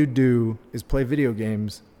if all you do is play video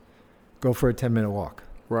games, go for a 10-minute walk.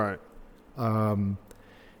 Right.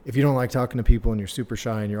 If you don't like talking to people and you're super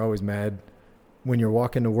shy and you're always mad, when you're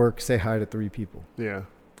walking to work, say hi to 3 people. Yeah.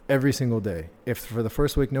 Every single day. If for the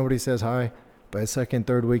first week nobody says hi, by the second,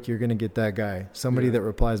 third week, you're going to get that guy, somebody that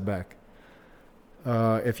replies back.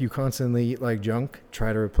 If you constantly eat like junk,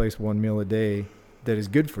 try to replace 1 meal a day that is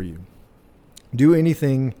good for you. Do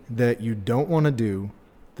anything that you don't want to do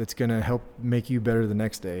that's going to help make you better the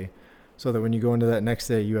next day, so that when you go into that next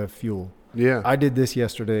day, you have fuel. Yeah. I did this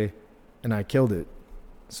yesterday and I killed it.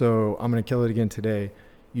 So I'm going to kill it again today.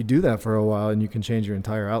 You do that for a while and you can change your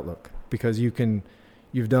entire outlook, because you've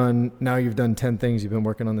done 10 things. You've been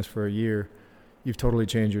working on this for a year. You've totally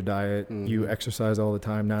changed your diet. Mm-hmm. You exercise all the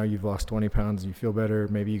time. Now you've lost 20 pounds. You feel better.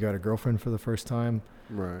 Maybe you got a girlfriend for the first time.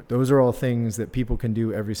 Right. Those are all things that people can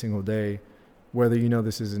do every single day, whether you know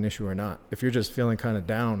this is an issue or not. If you're just feeling kind of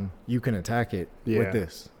down, you can attack it with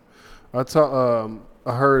this.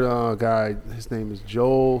 I heard a guy, his name is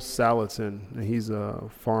Joel Salatin, and he's a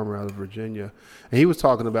farmer out of Virginia. And he was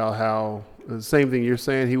talking about how, the same thing you're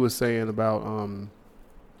saying, he was saying about,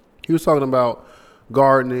 he was talking about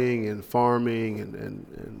gardening and farming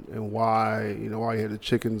and why you had the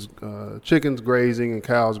chickens grazing and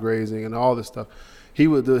cows grazing and all this stuff.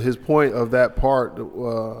 His point of that part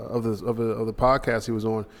of the podcast he was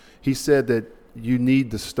on, he said that you need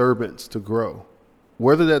disturbance to grow.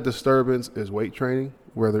 Whether that disturbance is weight training,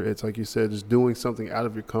 whether it's, like you said, just doing something out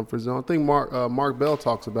of your comfort zone. I think Mark Bell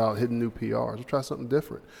talks about hitting new PRs. We'll try something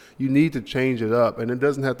different. You need to change it up, and it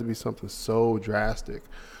doesn't have to be something so drastic.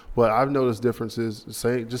 But I've noticed differences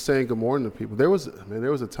just saying good morning to people. There was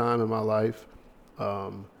a time in my life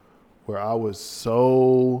where I was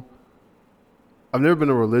so – I've never been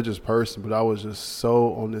a religious person, but I was just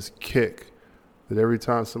so on this kick that every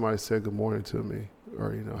time somebody said good morning to me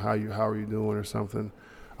or, how are you doing or something,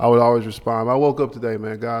 I would always respond, I woke up today,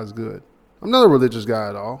 man, God's good. I'm not a religious guy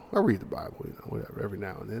at all. I read the Bible, whatever, every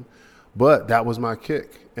now and then. But that was my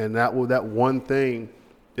kick. And that one thing,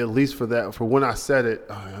 at least for when I said it,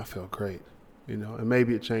 I felt great, and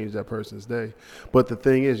maybe it changed that person's day. But the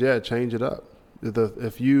thing is, change it up.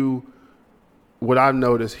 What I've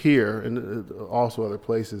noticed here and also other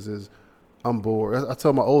places is I'm bored. I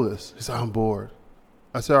tell my oldest, he said, I'm bored.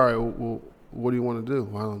 I said, all right, well, what do you want to do?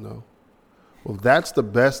 Well, I don't know. Well, that's the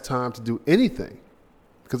best time to do anything.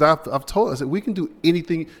 Because I've told, I said, we can do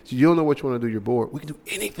anything. So you don't know what you want to do, you're bored. We can do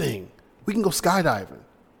anything. We can go skydiving.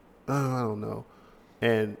 I don't know.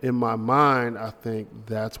 And in my mind, I think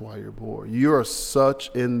that's why you're bored. You're such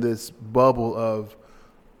in this bubble of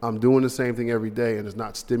I'm doing the same thing every day and it's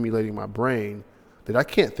not stimulating my brain that I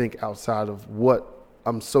can't think outside of what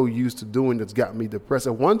I'm so used to doing that's got me depressed.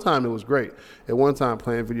 At one time, it was great. At one time,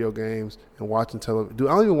 playing video games and watching television.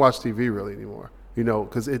 I don't even watch TV really anymore,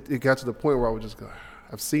 because it got to the point where I would just go,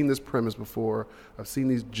 I've seen this premise before. I've seen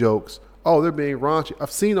these jokes. Oh, they're being raunchy.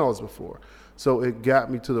 I've seen all this before. So it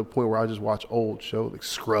got me to the point where I just watch old shows, like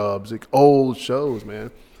Scrubs, like old shows,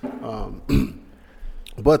 man.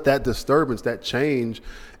 But that disturbance, that change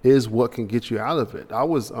is what can get you out of it. I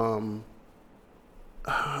wasn't,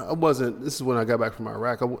 this is when I got back from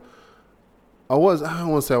Iraq. I don't want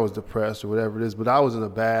to say I was depressed or whatever it is, but I was in a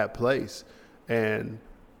bad place. And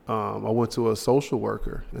I went to a social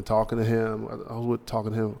worker and talking to him. I was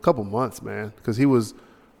talking to him a couple months, man, because he was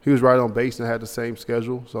right on base and had the same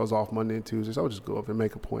schedule. So I was off Monday and Tuesday. So I would just go up and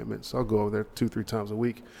make appointments. So I'll go over there 2-3 times a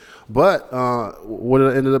week. But what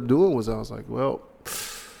I ended up doing was I was like, well,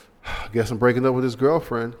 I guess I'm breaking up with this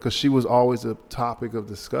girlfriend, because she was always a topic of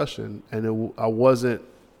discussion, and I wasn't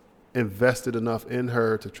invested enough in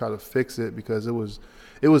her to try to fix it because it was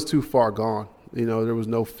too far gone. There was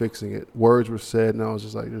no fixing it. Words were said, and I was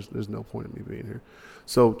just like, there's no point in me being here.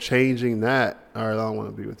 So changing that, all right, I don't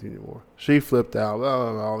want to be with you anymore. She flipped out,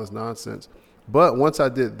 all this nonsense. But once I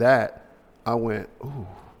did that, I went, ooh,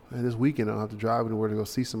 man, this weekend I don't have to drive anywhere to go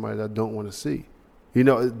see somebody that I don't want to see.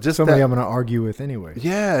 Just somebody I'm going to argue with anyway.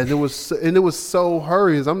 Yeah, and it was so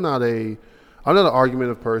hurried. I'm not an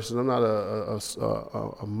argumentative person. I'm not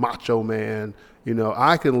a macho man.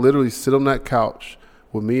 I can literally sit on that couch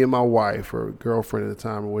with me and my wife or girlfriend at the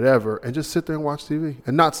time or whatever, and just sit there and watch TV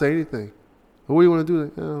and not say anything. What do you want to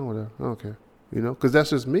do? Whatever. I don't care. Because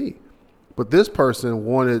that's just me. But this person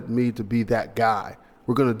wanted me to be that guy.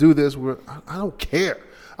 We're going to do this. I don't care.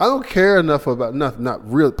 I don't care enough about nothing, not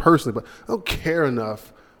really personally, but I don't care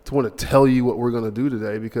enough to want to tell you what we're going to do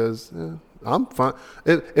today because I'm fine.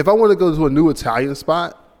 If I want to go to a new Italian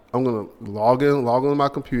spot, I'm going to log on my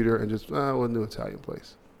computer and just, what a new Italian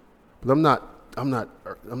place. But I'm not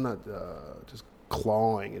just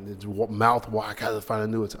clawing and just mouth wide. I got to find a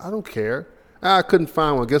new Italian. I don't care. I couldn't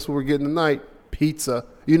find one. Guess what we're getting tonight? Pizza.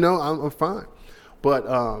 I'm fine.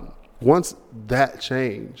 But once that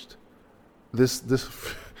changed,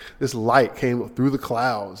 this light came through the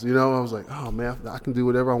clouds. I was like, oh man, I can do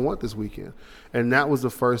whatever I want this weekend. And that was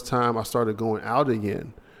the first time I started going out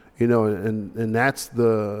again. And that's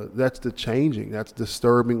the changing. That's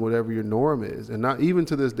disturbing whatever your norm is. And not even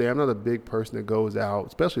to this day, I'm not a big person that goes out,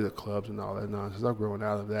 especially the clubs and all that nonsense. I'm growing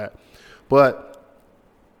out of that. But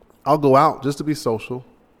I'll go out just to be social,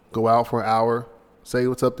 go out for an hour, say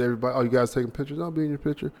what's up to everybody. Oh, you guys taking pictures? I'll be in your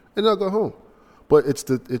picture. And I'll go home. But it's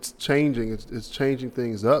changing. It's changing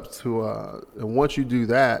things up to, and once you do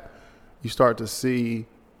that, you start to see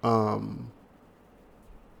the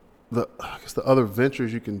other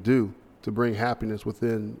ventures you can do to bring happiness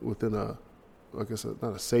within a, like I said,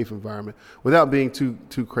 not a safe environment, without being too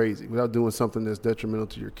crazy, without doing something that's detrimental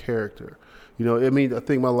to your character. I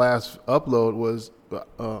think my last upload was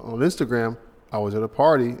on Instagram. I was at a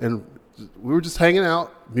party and we were just hanging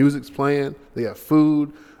out. Music's playing. They have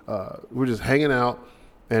food. We're just hanging out,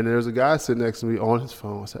 and there's a guy sitting next to me on his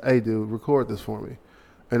phone. I said, hey, dude, record this for me.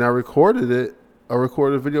 And I recorded it. I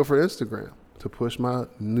recorded a video for Instagram to push my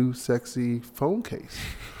new sexy phone case.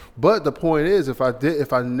 But the point is, if I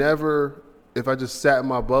just sat in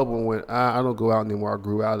my bubble and went, I don't go out anymore, I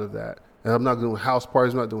grew out of that. And I'm not doing house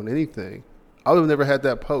parties, I'm not doing anything, I would have never had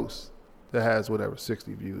that post. that has whatever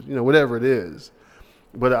 60 views, whatever it is.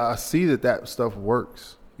 But I see that stuff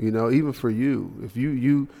works, even for you. If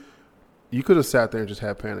you could have sat there and just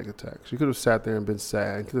had panic attacks. You could have sat there and been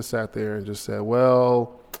sad. You could have sat there and just said,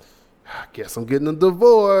 well, I guess I'm getting a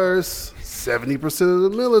divorce, 70%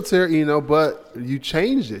 of the military, but you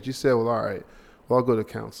changed it. You said, well, all right, well, I'll go to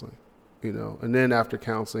counseling, and then after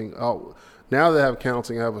counseling, now that I have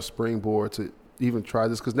counseling, I have a springboard to even try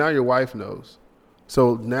this because now your wife knows.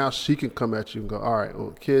 So now she can come at you and go, all right,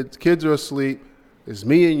 well, kids are asleep. It's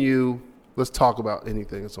me and you. Let's talk about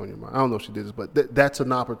anything that's on your mind. I don't know if she did this, but that's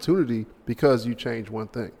an opportunity because you changed one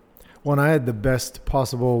thing. When I had the best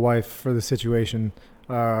possible wife for the situation,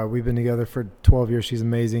 we've been together for 12 years. She's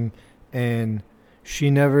amazing. And she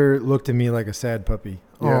never looked at me like a sad puppy.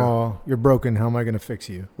 Yeah. Oh, you're broken. How am I going to fix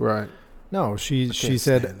you? Right. No, she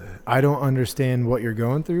said, I don't understand what you're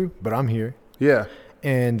going through, but I'm here. Yeah.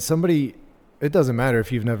 And it doesn't matter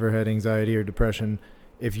if you've never had anxiety or depression.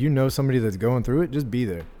 If you know somebody that's going through it, just be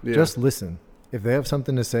there. Yeah. Just listen. If they have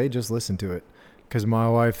something to say, just listen to it. Because my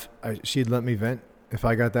wife, she'd let me vent. If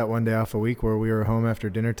I got that one day off a week where we were home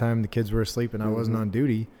after dinner time, the kids were asleep and I wasn't on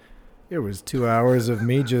duty, it was 2 hours of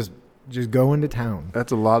me just going to town.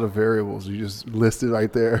 That's a lot of variables you just listed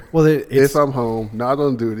right there. Well, if I'm home, not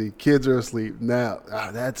on duty, kids are asleep. Now,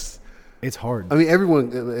 it's hard. I mean,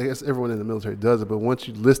 I guess everyone in the military does it, but once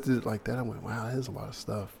you listed it like that, I went, wow, that is a lot of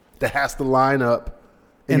stuff that has to line up.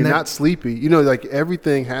 And you're not sleepy. Like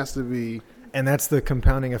everything has to be. And that's the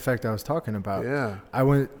compounding effect I was talking about. Yeah.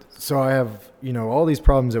 I have, all these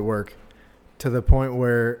problems at work to the point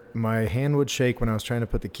where my hand would shake when I was trying to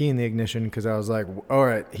put the key in the ignition because I was like, all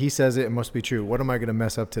right, he says it must be true. What am I going to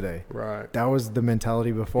mess up today? Right. That was the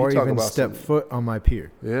mentality before I even stepped foot on my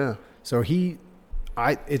pier. Yeah. So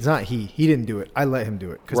it's not he didn't do it. I let him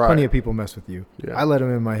do it because Right. plenty of people mess with you. Yeah. I let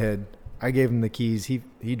him in my head. I gave him the keys.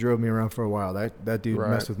 He drove me around for a while. That dude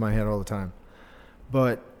Right. messed with my head all the time.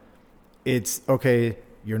 But it's okay.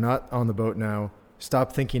 You're not on the boat now.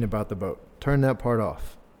 Stop thinking about the boat. Turn that part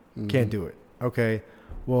off. Mm-hmm. Can't do it. Okay.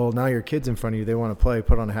 Well, now your kid's in front of you. They want to play.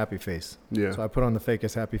 Put on a happy face. Yeah. So I put on the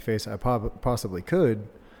fakest happy face I possibly could,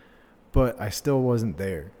 but I still wasn't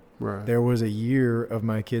there. Right. There was a year of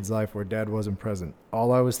my kid's life where dad wasn't present.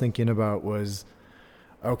 All I was thinking about was,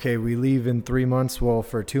 okay, we leave in 3 months. Well,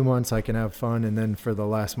 for 2 months, I can have fun. And then for the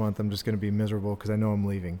last month, I'm just going to be miserable because I know I'm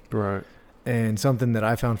leaving. Right. And something that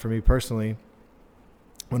I found for me personally,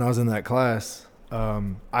 when I was in that class,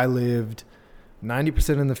 I lived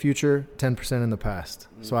 90% in the future, 10% in the past.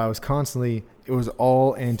 Mm-hmm. So I was it was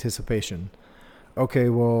all anticipation. Okay,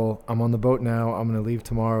 well, I'm on the boat now. I'm going to leave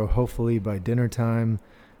tomorrow, hopefully by dinner time.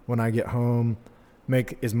 When I get home,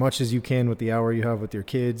 make as much as you can with the hour you have with your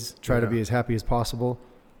kids. Try to be as happy as possible.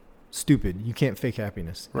 Stupid. You can't fake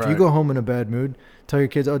happiness. Right. If you go home in a bad mood, tell your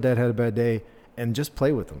kids, oh, dad had a bad day, and just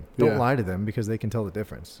play with them. Don't lie to them because they can tell the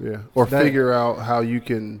difference. Yeah. Or figure out how you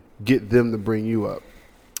can get them to bring you up.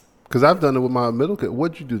 Because I've done it with my middle kid.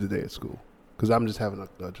 What'd you do today at school? Because I'm just having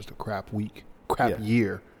just a crap week,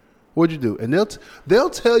 year. What'd you do? And they'll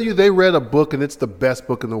tell you they read a book and it's the best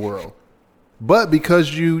book in the world. But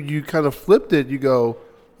because you kind of flipped it, you go,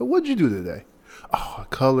 well, what'd you do today? Oh, I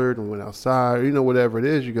colored and went outside. Whatever it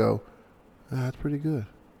is, you go, that's pretty good.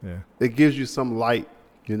 Yeah. It gives you some light,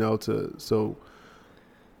 so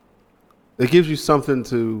it gives you something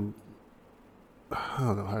to, I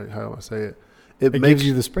don't know, how do I say it? It gives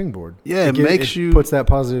you the springboard. Yeah, it puts that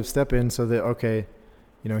positive step in so that, okay,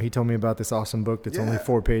 he told me about this awesome book that's only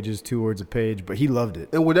 4 pages, 2 words a page, but he loved it.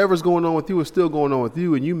 And whatever's going on with you is still going on with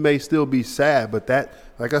you, and you may still be sad, but that,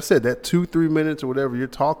 like I said, that 2-3 minutes or whatever you're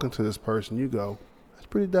talking to this person, you go, that's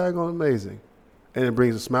pretty daggone amazing. And it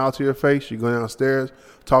brings a smile to your face. You go downstairs,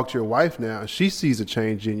 talk to your wife now, and she sees a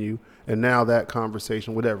change in you, and now that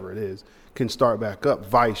conversation, whatever it is, can start back up.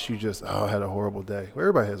 Vice, you just, I had a horrible day. Well,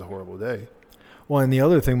 everybody has a horrible day. Well, and the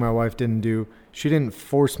other thing my wife didn't do, she didn't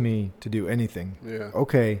force me to do anything. Yeah.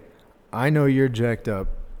 Okay, I know you're jacked up.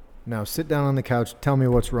 Now sit down on the couch. Tell me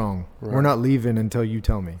what's wrong. Right. We're not leaving until you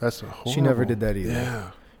tell me. That's horrible. She never did that either.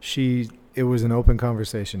 Yeah. It was an open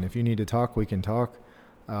conversation. If you need to talk, we can talk.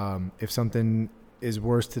 If something is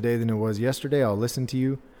worse today than it was yesterday, I'll listen to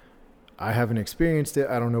you. I haven't experienced it.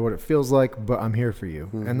 I don't know what it feels like, but I'm here for you.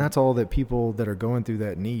 Mm-hmm. And that's all that people that are going through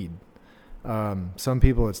that need. Some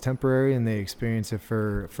people it's temporary and they experience it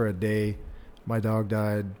for a day. My dog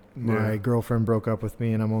died. My girlfriend broke up with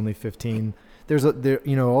me and I'm only 15.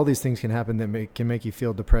 All these things can happen that can make you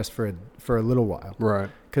feel depressed for a little while. Right.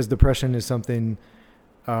 Because depression is something,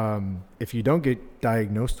 if you don't get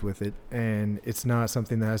diagnosed with it and it's not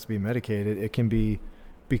something that has to be medicated, it can be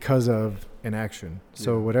because of an action.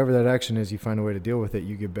 So whatever that action is, you find a way to deal with it,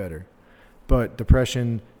 you get better. But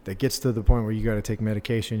depression that gets to the point where you got to take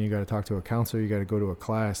medication, you got to talk to a counselor, you got to go to a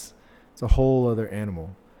class. It's a whole other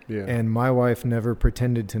animal. Yeah. And my wife never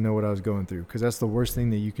pretended to know what I was going through, because that's the worst thing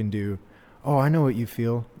that you can do. Oh, I know what you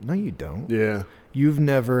feel. No, you don't. Yeah. You've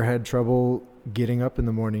never had trouble getting up in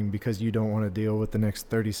the morning because you don't want to deal with the next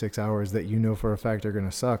 36 hours that you know for a fact are going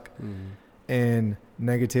to suck. Mm-hmm. And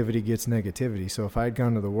negativity gets negativity. So if I had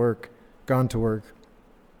gone to work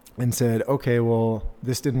and said, okay, well,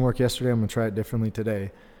 this didn't work yesterday, I'm going to try it differently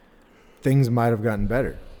today, things might have gotten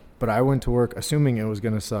better. But I went to work assuming it was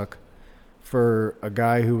going to suck for a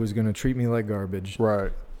guy who was going to treat me like garbage.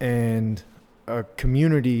 Right. And a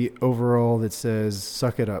community overall that says,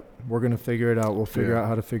 suck it up. We're going to figure it out. We'll figure out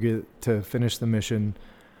how to finish the mission.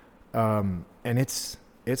 And it's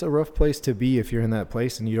a rough place to be if you're in that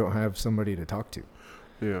place and you don't have somebody to talk to.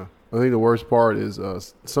 Yeah. I think the worst part is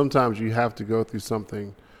sometimes you have to go through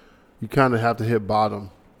something. You kind of have to hit bottom.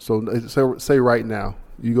 So say right now,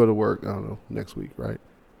 you go to work, I don't know, next week, right?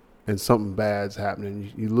 And something bad's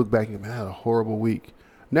happening. You look back and man, I had a horrible week.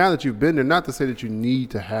 Now that you've been there, not to say that you need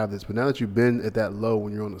to have this, but now that you've been at that low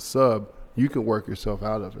when you're on the sub, you can work yourself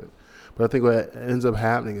out of it. But I think what ends up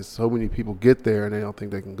happening is so many people get there and they don't think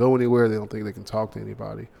they can go anywhere. They don't think they can talk to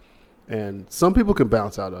anybody. And some people can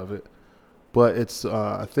bounce out of it, but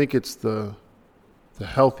I think it's the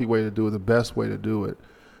healthy way to do it, the best way to do it.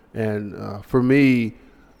 And for me,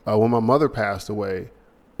 when my mother passed away,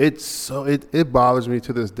 it bothers me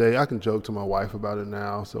to this day. I can joke to my wife about it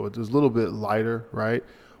now, so it's a little bit lighter, right?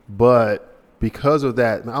 But because of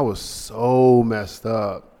that, I was so messed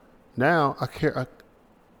up. Now I care.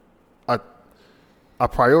 I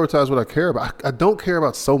prioritize what I care about. I don't care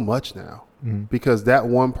about so much now because that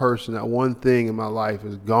one person, that one thing in my life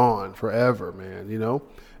is gone forever, man. You know,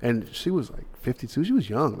 and she was like 52. She was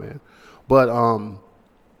young, man, but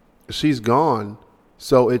she's gone.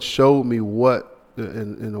 So it showed me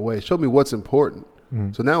in a way, it showed me what's important.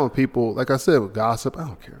 So now when people, like I said, with gossip, I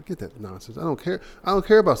don't care. Get that nonsense. I don't care. I don't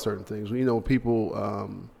care about certain things. You know, people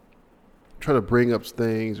try to bring up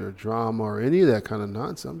things or drama or any of that kind of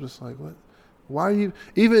nonsense. I'm just like, what? Why are you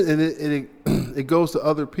even? And it goes to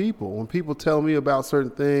other people. When people tell me about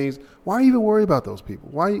certain things, why even worry about those people?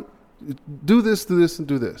 Why do this, and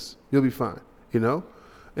do this? You'll be fine. You know,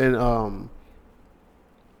 and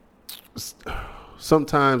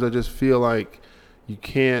sometimes I just feel like you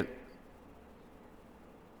can't.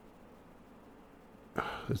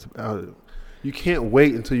 You can't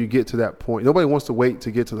wait until you get to that point. Nobody wants to wait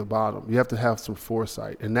to get to the bottom. You have to have some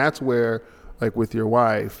foresight. And that's where, like with your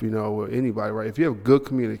wife, you know, or anybody, right? If you have good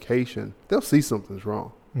communication, they'll see something's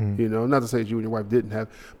wrong. You know, not to say that you and your wife didn't have,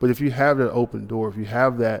 but if you have that open door, if you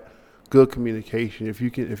have that good communication, if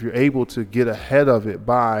you're able to get ahead of it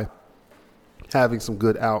by having some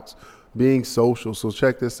good outs, being social. So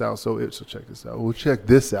check this out. So check this out. Well, check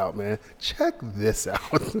this out, man. Check this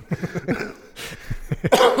out.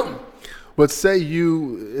 But say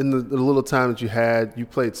you, in the little time that you had, you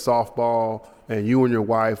played softball and you and your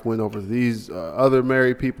wife went over to these other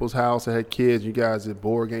married people's house that had kids. You guys did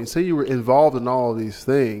board games. Say you were involved in all of these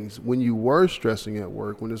things when you were stressing at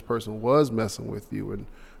work, when this person was messing with you and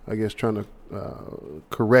I guess trying to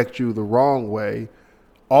correct you the wrong way.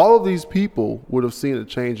 All of these people would have seen a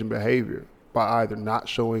change in behavior by either not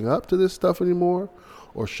showing up to this stuff anymore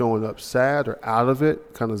or showing up sad or out of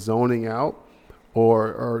it, kind of zoning out,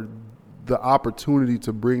 or the opportunity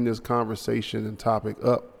to bring this conversation and topic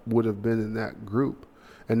up would have been in that group.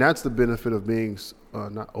 And that's the benefit of being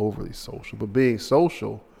not overly social, but being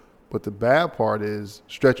social. But the bad part is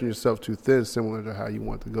stretching yourself too thin, similar to how you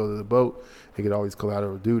want to go to the boat and get all these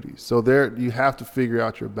collateral duties. So there, you have to figure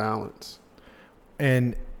out your balance.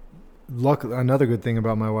 And luckily, another good thing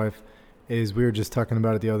about my wife is we were just talking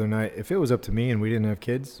about it the other night. If it was up to me and we didn't have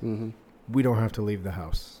kids, we don't have to leave the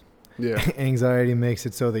house. Yeah. Anxiety makes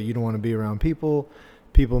it so that you don't want to be around people.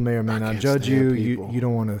 People may or may not judge you. You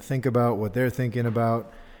don't want to think about what they're thinking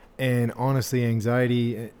about. And honestly,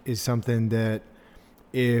 anxiety is something that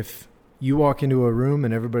if you walk into a room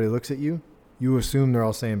and everybody looks at you, you assume they're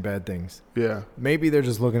all saying bad things. Yeah. Maybe they're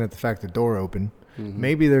just looking at the fact the door opened.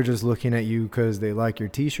 Maybe they're just looking at you because they like your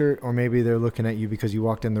T-shirt, or maybe they're looking at you because you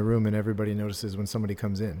walked in the room and everybody notices when somebody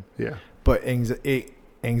comes in. Yeah. But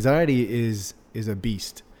anxiety is a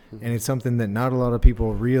beast, and it's something that not a lot of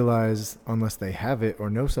people realize unless they have it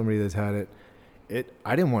or know somebody that's had it.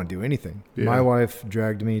 I didn't want to do anything. Yeah. My wife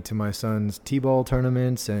dragged me to my son's T-ball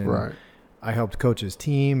tournaments, and I helped coach his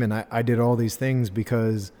team, and I did all these things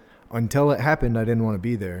because until it happened, I didn't want to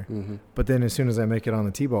be there. But then as soon as I make it on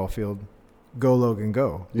the T-ball field, go Logan,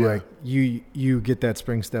 go. Yeah. Like you get that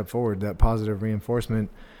spring step forward, that positive reinforcement.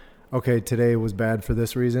 Okay, today was bad for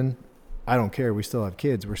this reason. I don't care. We still have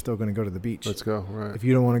kids. We're still going to go to the beach. Let's go. Right. If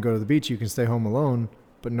you don't want to go to the beach, you can stay home alone,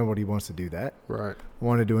 but nobody wants to do that. Right. I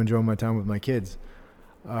wanted to enjoy my time with my kids.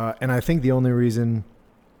 And I think the only reason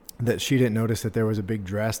that she didn't notice that there was a big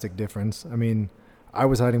drastic difference, I mean, I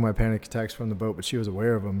was hiding my panic attacks from the boat, but she was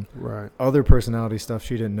aware of them. Right. Other personality stuff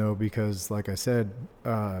she didn't know because, like I said,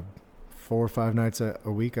 4 or 5 nights a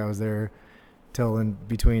week I was there till in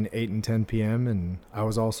between 8 and 10 p.m. and I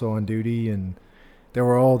was also on duty, and there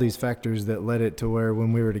were all these factors that led it to where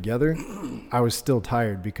when we were together, I was still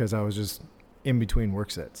tired because I was just in between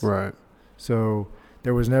work sets. Right. So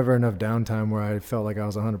there was never enough downtime where I felt like I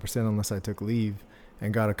was 100% unless I took leave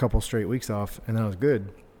and got a couple straight weeks off, and then I was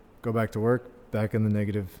good. Go back to work, back in the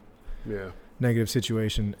negative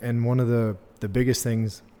situation. And one of the biggest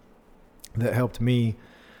things that helped me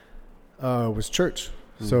was church.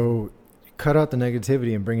 Mm-hmm. So cut out the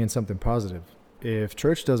negativity and bring in something positive. If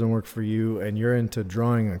church doesn't work for you and you're into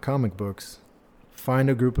drawing and comic books, find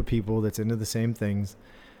a group of people that's into the same things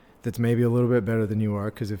that's maybe a little bit better than you are,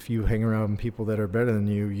 because if you hang around people that are better than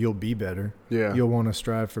you, you'll be better. Yeah. You'll want to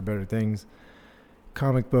strive for better things.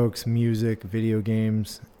 Comic books, music, video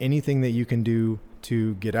games, anything that you can do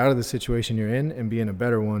to get out of the situation you're in and be in a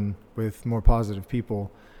better one with more positive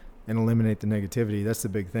people and eliminate the negativity. That's the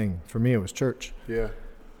big thing. For me, it was church. Yeah.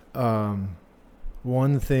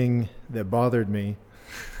 One thing that bothered me,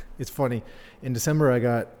 it's funny, in December I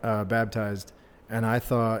got baptized, and I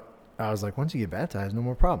was like, once you get baptized, no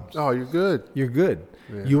more problems. Oh, you're good. You're good.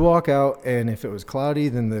 Yeah. You walk out, and if it was cloudy,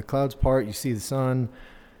 then the clouds part, you see the sun,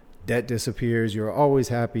 debt disappears, you're always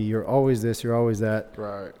happy, you're always this, you're always that.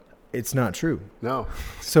 Right. It's not true. No.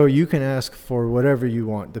 So you can ask for whatever you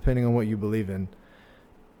want, depending on what you believe in.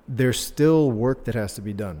 There's still work that has to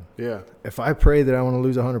be done. Yeah. If I pray that I want to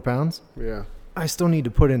lose 100 pounds, yeah, I still need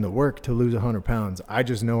to put in the work to lose 100 pounds. I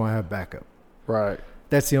just know I have backup. Right.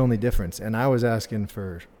 That's the only difference. And I was asking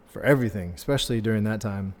for everything, especially during that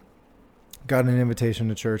time. Got an invitation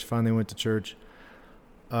to church, finally went to church.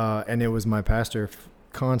 And it was my pastor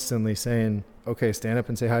constantly saying, okay, stand up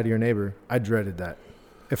and say hi to your neighbor. I dreaded that.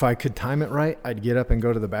 If I could time it right, I'd get up and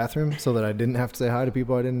go to the bathroom so that I didn't have to say hi to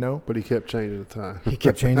people I didn't know. But he kept changing the time. He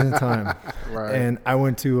kept changing the time. Right. And I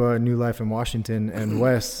went to New Life in Washington, and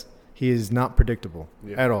Wes, he is not predictable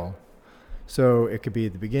at all. So it could be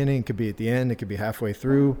at the beginning, it could be at the end, it could be halfway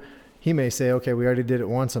through. He may say, okay, we already did it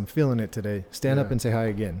once, I'm feeling it today. Stand up and say hi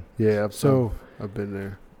again. Yeah, I've been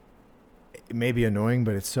there. It may be annoying,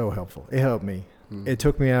 but it's so helpful. It helped me. It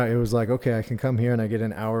took me out. It was like, okay, I can come here and I get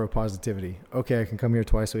an hour of positivity. Okay, I can come here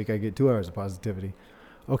twice a week. I get 2 hours of positivity.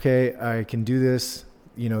 Okay, I can do this,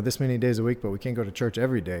 this many days a week, but we can't go to church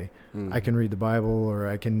every day. I can read the Bible, or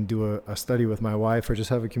I can do a study with my wife, or just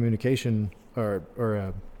have a communication or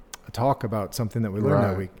a talk about something that we learned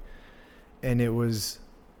that week. And it was,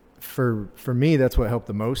 for me, that's what helped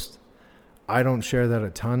the most. I don't share that a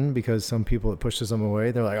ton because some people, it pushes them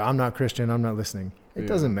away. They're like, I'm not Christian, I'm not listening. It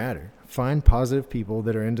doesn't matter. Find positive people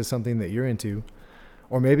that are into something that you're into,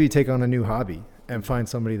 or maybe take on a new hobby and find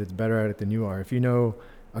somebody that's better at it than you are. If you know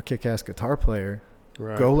a kick-ass guitar player,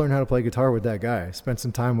 go learn how to play guitar with that guy. Spend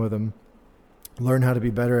some time with him. Learn how to be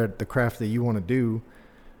better at the craft that you want to do,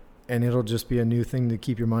 and it'll just be a new thing to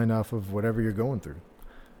keep your mind off of whatever you're going through.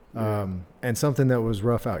 And something that was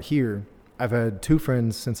rough out here, I've had 2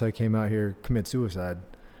 friends since I came out here commit suicide.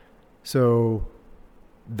 So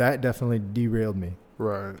that definitely derailed me.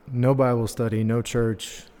 Right. No Bible study, no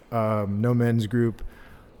church, no men's group,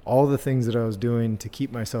 all the things that I was doing to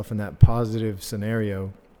keep myself in that positive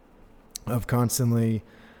scenario of constantly,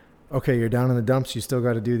 okay, you're down in the dumps, you still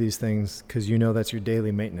got to do these things because that's your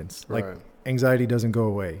daily maintenance. Right. Like, anxiety doesn't go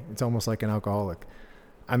away. It's almost like an alcoholic.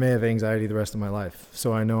 I may have anxiety the rest of my life,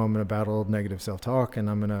 so I know I'm going to battle negative self-talk, and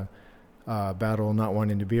I'm going to battle not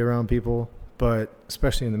wanting to be around people. But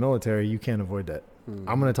especially in the military, you can't avoid that.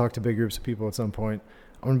 I'm going to talk to big groups of people at some point.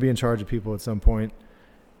 I'm going to be in charge of people at some point.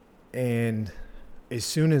 And as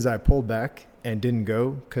soon as I pulled back and didn't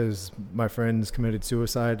go because my friends committed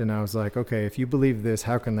suicide, and I was like, okay, if you believe this,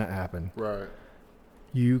 how can that happen? Right.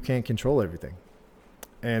 You can't control everything.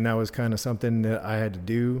 And that was kind of something that I had to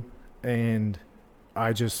do. And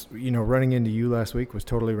I just, running into you last week was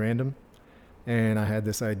totally random. And I had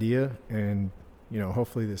this idea, and,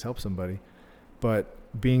 hopefully this helps somebody. But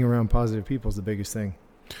being around positive people is the biggest thing.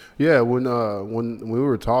 Yeah, when we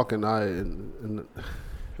were talking, I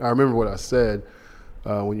remember what I said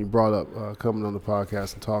when you brought up coming on the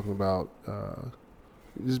podcast and talking about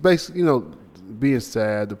just basically, being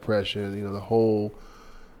sad, depression, the whole.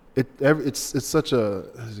 It's such a,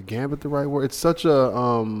 is Gambit the right word? It's such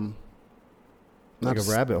a like a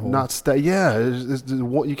rabbit hole.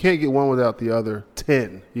 You can't get one without the other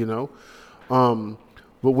 10, you know?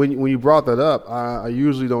 But when you brought that up, I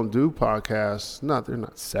usually don't do podcasts. They're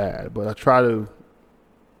not sad, but I try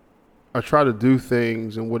to do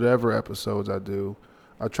things in whatever episodes I do.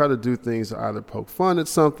 I try to do things to either poke fun at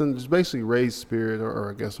something, just basically raise spirit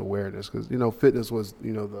or I guess awareness, because, you know, fitness was,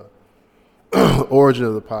 you know, the origin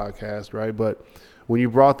of the podcast, right? But when you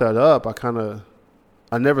brought that up,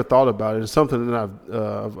 I never thought about it. It's something that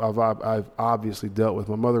I've obviously dealt with.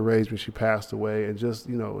 My mother raised me; she passed away, and just,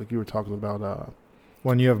 you know, like you were talking about.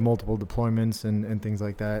 When you have multiple deployments and things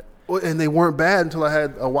like that. Well, and they weren't bad until I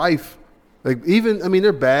had a wife. Like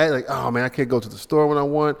they're bad. Like, oh man, I can't go to the store when I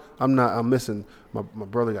want. I'm missing. My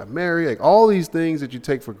brother got married. Like all these things that you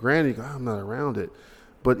take for granted, you go, I'm not around it.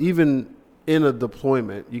 But even in a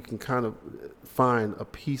deployment, you can kind of find a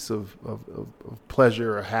piece of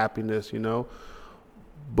pleasure or happiness, you know.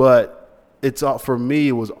 But for me,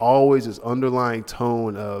 it was always this underlying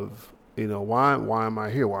tone of, you know, why am I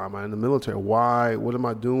here? Why am I in the military? What am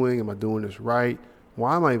I doing? Am I doing this right?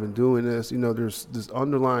 Why am I even doing this? You know, there's this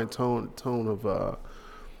underlying tone of, I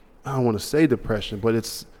don't want to say depression, but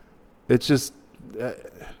it's just,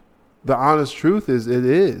 the honest truth is it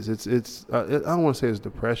is. I don't want to say it's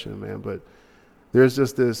depression, man, but there's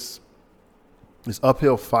just this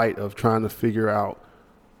uphill fight of trying to figure out,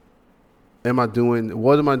 what am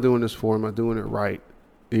I doing this for? Am I doing it right?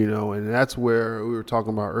 You know, and that's where we were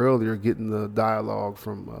talking about earlier, getting the dialogue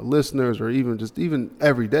from listeners, or even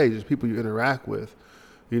every day, just people you interact with.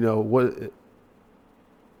 You know, what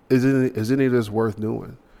is any of this worth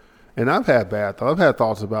doing? And I've had bad thoughts. I've had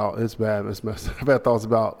thoughts about it's bad, it's messed up. I've had thoughts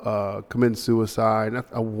about committing suicide. And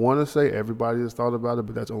I want to say everybody has thought about it,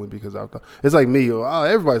 but that's only because I've thought. It's like me.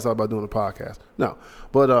 Everybody's thought about doing a podcast. No,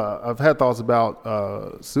 but I've had thoughts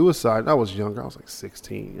about suicide. I was younger. I was like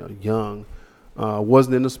 16, you know, young.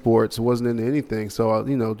 Wasn't into sports, wasn't into anything. So,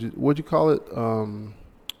 you know, what'd you call it?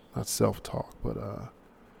 Not self-talk, but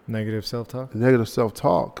negative self-talk. Negative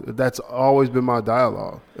self-talk. That's always been my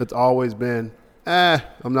dialogue. It's always been, I'm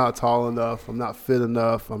not tall enough. I'm not fit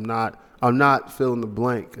enough. I'm not filling the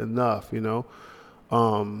blank enough, you know.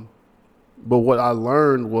 But what I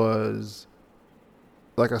learned was,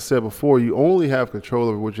 like I said before, you only have control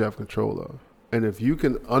over what you have control of. And if you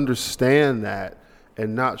can understand that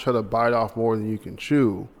and not try to bite off more than you can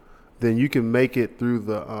chew, then you can make it through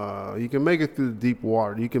the deep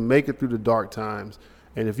water. You can make it through the dark times.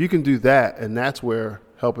 And if you can do that, and that's where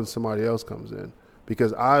helping somebody else comes in.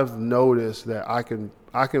 Because I've noticed that I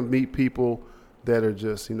can meet people that are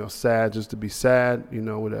just, you know, sad just to be sad, you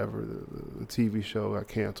know, whatever, the TV show got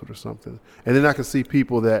canceled or something. And then I can see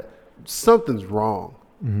people that something's wrong,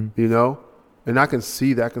 you know, and I can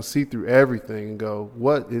see that. I can see through everything and go,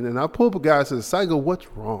 what? And I pull up a guy to the side and go, what's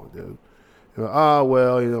wrong, dude? You know,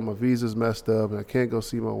 well, you know, my visa's messed up and I can't go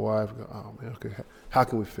see my wife. I go, oh, man, okay, how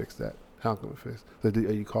can we fix that? How can we fix it?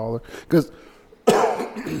 You call her? Because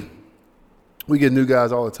we get new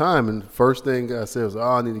guys all the time, and the first thing I said was,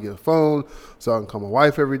 I need to get a phone so I can call my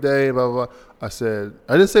wife every day, blah, blah, blah.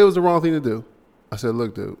 I didn't say it was the wrong thing to do. I said,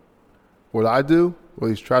 look, dude, what I do, or at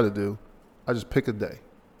least try to do, I just pick a day.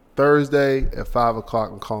 Thursday at 5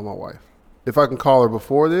 o'clock, I'm calling my wife. If I can call her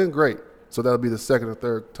before then, great. So that'll be the second or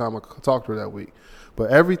third time I talk to her that week.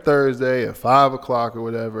 But every Thursday at 5 o'clock or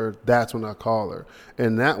whatever, that's when I call her.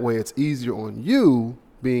 And that way it's easier on you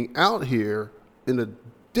being out here in a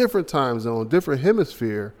different time zone, different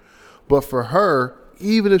hemisphere. But for her,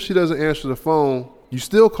 even if she doesn't answer the phone, you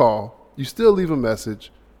still call, you still leave a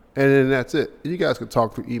message, and then that's it. You guys can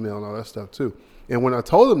talk through email and all that stuff too. And when I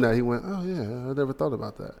told him that, he went, oh, yeah, I never thought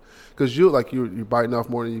about that. Because you're biting off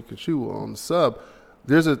more than you can chew on the sub.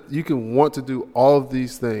 You can want to do all of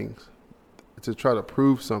these things to try to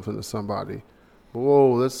prove something to somebody.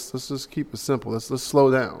 Whoa, let's just keep it simple. Let's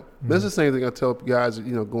slow down. Mm-hmm. That's the same thing I tell guys,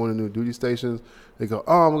 you know, going to new duty stations. They go,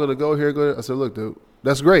 oh, I'm going to go here, go there. I said, look, dude,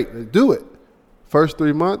 that's great. Do it. First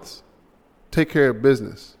 3 months, take care of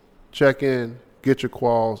business. Check in, get your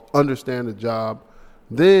quals, understand the job.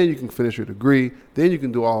 Then you can finish your degree. Then you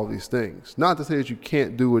can do all of these things. Not to say that you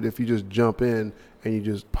can't do it if you just jump in and you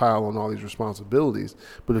just pile on all these responsibilities.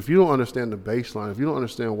 But if you don't understand the baseline, if you don't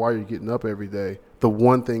understand why you're getting up every day, the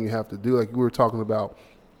one thing you have to do, like we were talking about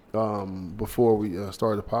before we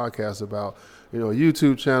started the podcast about, you know, a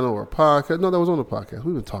YouTube channel or a podcast. No, that was on the podcast.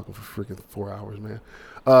 We've been talking for freaking 4 hours, man.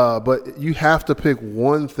 But you have to pick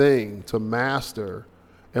one thing to master.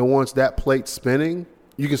 And once that plate's spinning,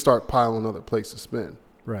 you can start piling other plates to spin.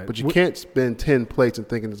 Right. But you can't spin 10 plates and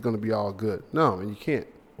thinking it's going to be all good. No, man, you can't.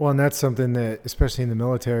 Well, and that's something that, especially in the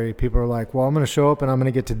military, people are like, well, I'm going to show up and I'm going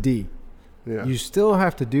to get to D. Yeah. You still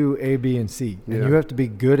have to do A, B, and C. And Yeah. you have to be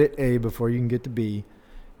good at A before you can get to B.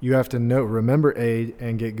 You have to remember A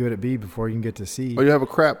and get good at B before you can get to C. Or you have a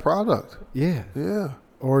crap product. Yeah. Yeah.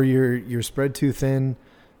 Or you're spread too thin.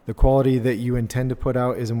 The quality that you intend to put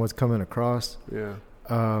out isn't what's coming across. Yeah.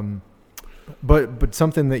 But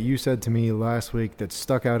something that you said to me last week that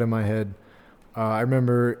stuck out in my head, I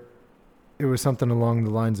remember it was something along the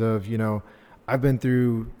lines of, I've been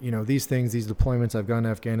through, these things, these deployments. I've gone to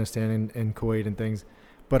Afghanistan and Kuwait and things,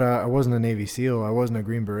 but I wasn't a Navy SEAL. I wasn't a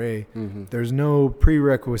Green Beret. Mm-hmm. There's no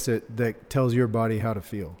prerequisite that tells your body how to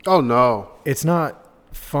feel. Oh, no. It's not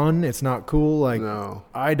fun. It's not cool. Like, No.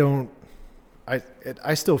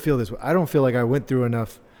 I still feel this way. I don't feel like I went through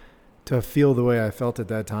enough to feel the way I felt at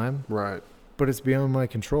that time, Right. but it's beyond my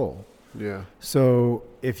control. Yeah. So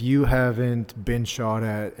if you haven't been shot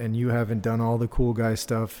at and you haven't done all the cool guy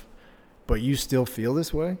stuff, but you still feel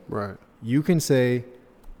this way, Right. you can say,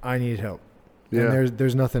 I need help. Yeah. And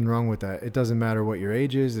there's nothing wrong with that. It doesn't matter what your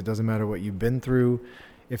age is. It doesn't matter what you've been through.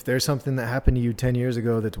 If there's something that happened to you 10 years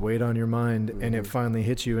ago that's weighed on your mind and it finally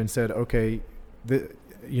hits you and said, okay,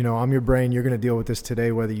 I'm your brain. You're going to deal with this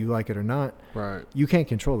today, whether you like it or not. Right. You can't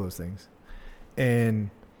control those things.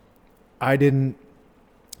 And it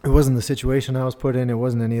wasn't the situation I was put in. It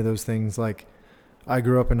wasn't any of those things. Like, I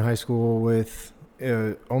grew up in high school with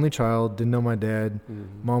only child, didn't know my dad.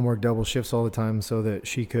 Mm-hmm. Mom worked double shifts all the time so that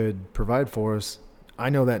she could provide for us.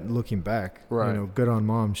 I know that looking back, Right. Good on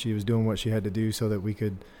Mom. She was doing what she had to do so that we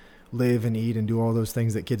could live and eat and do all those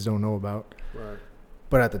things that kids don't know about. Right.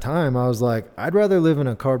 But at the time, I was like, I'd rather live in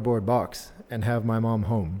a cardboard box and have my mom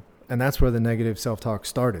home. And that's where the negative self-talk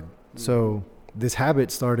started. Mm-hmm. So this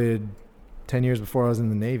habit started 10 years before I was in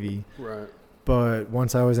the Navy. Right. But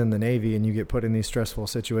once I was in the Navy and you get put in these stressful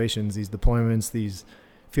situations, these deployments, these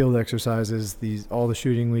field exercises, all the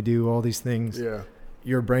shooting we do, all these things, Yeah.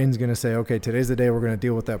 your brain's going to say, okay, today's the day we're going to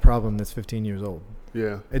deal with that problem that's 15 years old.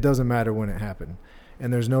 Yeah. It doesn't matter when it happened.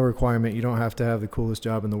 And there's no requirement. You don't have to have the coolest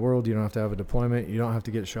job in the world. You don't have to have a deployment. You don't have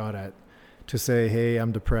to get shot at to say, hey,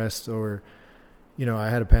 I'm depressed, or, I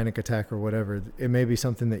had a panic attack or whatever. It may be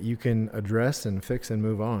something that you can address and fix and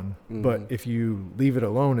move on. Mm-hmm. But if you leave it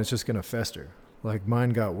alone, it's just going to fester. Like,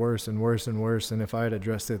 mine got worse and worse and worse. And if I had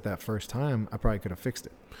addressed it that first time, I probably could have fixed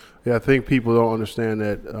it. Yeah, I think people don't understand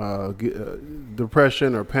that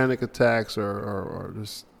depression or panic attacks or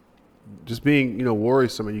just being,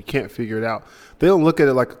 worrisome and you can't figure it out. They don't look at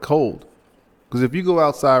it like a cold. Because if you go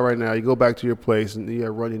outside right now, you go back to your place and you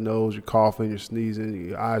have runny nose, you're coughing, you're sneezing,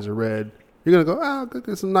 your eyes are red, you're going to go, go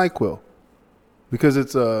get some NyQuil. Because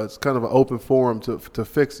it's kind of an open forum to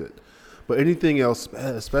fix it. But anything else,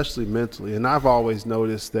 especially mentally, and I've always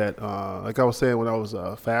noticed that, like I was saying when I was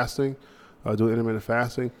fasting, doing intermittent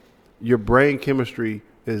fasting, your brain chemistry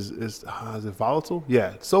is it volatile?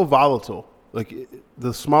 Yeah, it's so volatile. Like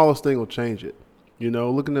the smallest thing will change it.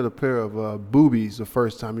 Looking at a pair of boobies the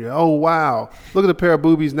first time, you're, oh wow, look at a pair of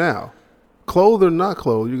boobies now, clothed or not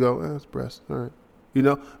clothed. You go, it's breast, all right.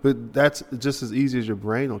 But that's just as easy as your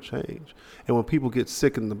brain will change. And when people get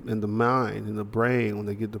sick in the mind, in the brain, when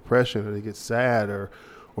they get depression or they get sad or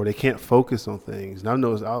they can't focus on things, and I've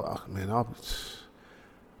noticed,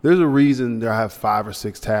 there's a reason that I have 5 or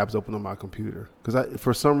 6 tabs open on my computer because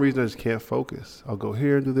for some reason I just can't focus. I'll go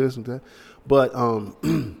here and do this and that. But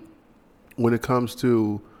when it comes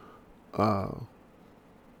to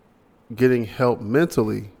getting help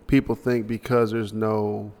mentally, people think because there's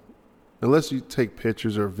no, unless you take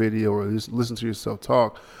pictures or video or just listen to yourself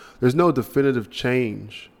talk, there's no definitive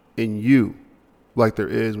change in you like there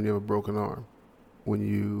is when you have a broken arm, when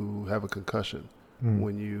you have a concussion,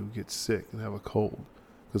 when you get sick and have a cold.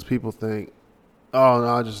 Because people think, oh, no,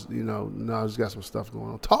 I just got some stuff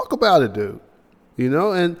going on. Talk about it, dude.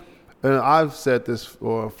 And I've said this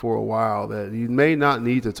for a while that you may not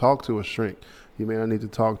need to talk to a shrink. You may not need to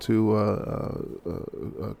talk to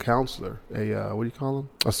a counselor, what do you call them?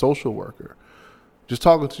 A social worker. Just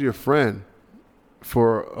talking to your friend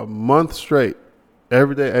for a month straight,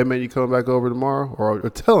 every day. Hey, man, you coming back over tomorrow? Or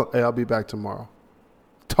tell him, hey, I'll be back tomorrow.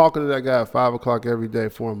 Talking to that guy at 5 o'clock every day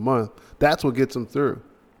for a month, that's what gets him through.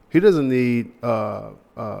 He doesn't need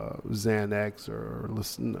Xanax or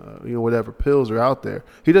whatever pills are out there.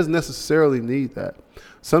 He doesn't necessarily need that.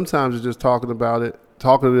 Sometimes it's just talking about it,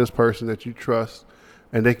 talking to this person that you trust,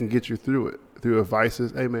 and they can get you through it through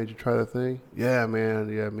advices. Hey, man, did you try that thing? Yeah,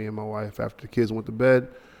 man. Yeah, me and my wife, after the kids went to bed,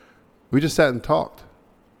 we just sat and talked.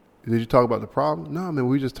 Did you talk about the problem? No, man,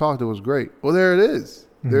 we just talked. It was great. Well, there it is.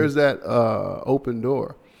 Mm-hmm. There's that open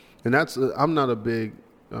door. And that's I'm not a big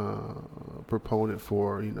proponent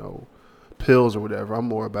for, pills or whatever. I'm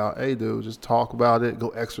more about, hey, dude, just talk about it, go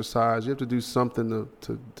exercise. You have to do something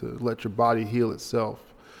to let your body heal itself,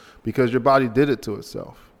 because your body did it to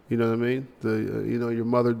itself. You know what I mean? Your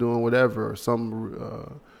mother doing whatever, or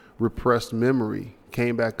some repressed memory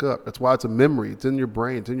came back up. That's why it's a memory. It's in your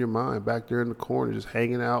brain. It's in your mind, back there in the corner, just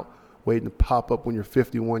hanging out, waiting to pop up when you're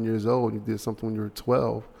 51 years old. You did something when you were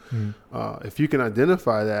 12. If you can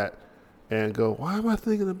identify that and go, why am I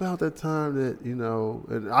thinking about that time that,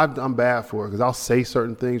 and I'm bad for it, because I'll say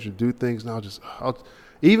certain things or do things, and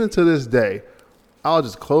even to this day, I'll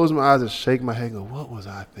just close my eyes and shake my head and go, what was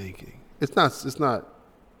I thinking? It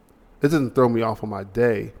doesn't throw me off on my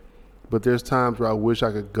day, but there's times where I wish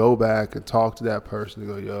I could go back and talk to that person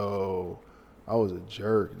and go, yo, I was a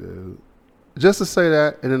jerk, dude. Just to say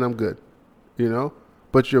that, and then I'm good,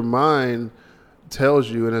 But your mind tells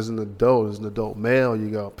you, and as an adult male, you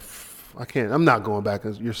go, I can't. I'm not going back.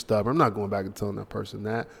 You're stubborn. I'm not going back and telling that person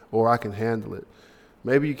that, or I can handle it.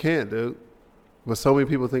 Maybe you can't, dude. But so many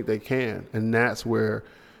people think they can, and that's where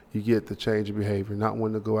you get the change of behavior, not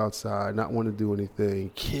wanting to go outside, not wanting to do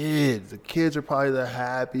anything. The kids are probably the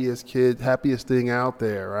happiest thing out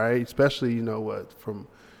there, right? Especially, from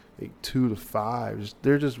 2 to 5.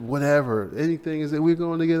 They're just whatever. Anything is that we're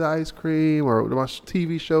going to get ice cream or watch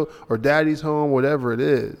TV show or daddy's home, whatever it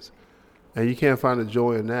is. And you can't find the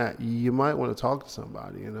joy in that. You might want to talk to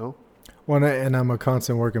somebody, Well, and I'm a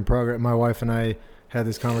constant work in progress. My wife and I had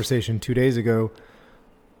this conversation 2 days ago.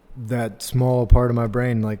 That small part of my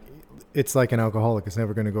brain, it's like an alcoholic. It's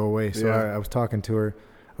never going to go away. So I was talking to her.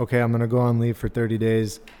 Okay, I'm going to go on leave for 30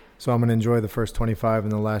 days. So I'm going to enjoy the first 25,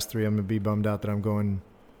 and the last 3 I'm going to be bummed out that I'm going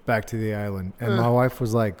back to the island. And my wife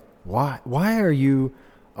was like, why are you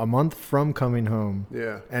a month from coming home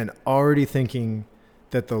and already thinking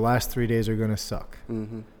that the last 3 days are going to suck?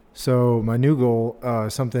 Mm-hmm. So my new goal,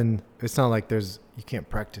 it's not like you can't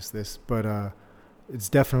practice this, but it's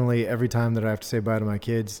definitely every time that I have to say bye to my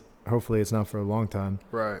kids, hopefully it's not for a long time.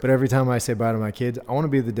 Right. But every time I say bye to my kids, I want to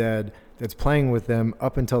be the dad that's playing with them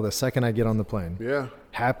up until the second I get on the plane. Yeah.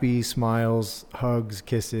 Happy, smiles, hugs,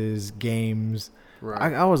 kisses, games.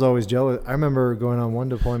 Right. I was always jealous. I remember going on one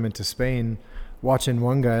deployment to Spain, watching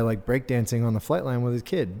one guy breakdancing on the flight line with his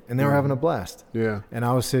kid, and they were having a blast. Yeah. And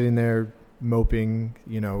I was sitting there moping,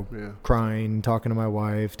 crying, talking to my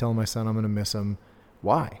wife, telling my son I'm going to miss him.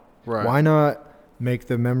 Why? Right. Why not make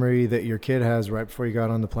the memory that your kid has right before you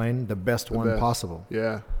got on the plane the best one possible?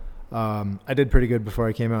 Yeah. I did pretty good before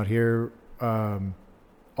I came out here.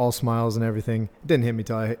 All smiles and everything. It didn't hit me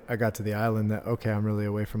till I got to the island that, okay, I'm really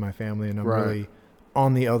away from my family and I'm really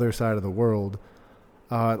on the other side of the world.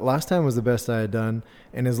 Last time was the best I had done.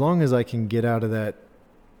 And as long as I can get out of that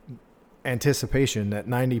anticipation, that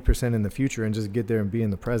 90% in the future, and just get there and be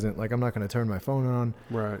in the present, I'm not going to turn my phone on.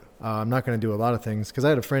 Right. I'm not going to do a lot of things. Because I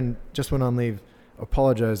had a friend just went on leave,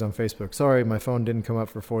 apologized on Facebook. Sorry, my phone didn't come up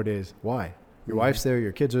for 4 days. Why? Your wife's there.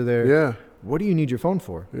 Your kids are there. Yeah. What do you need your phone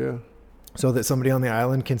for? Yeah. So that somebody on the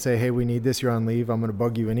island can say, hey, we need this. You're on leave. I'm going to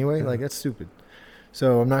bug you anyway. That's stupid.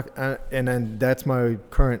 So I'm not, and then that's my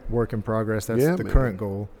current work in progress. That's the current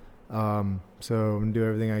goal. So I'm going to do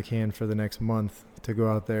everything I can for the next month to go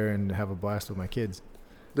out there and have a blast with my kids.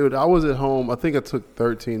 Dude, I was at home. I think I took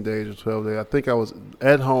 13 days or 12 days. I think I was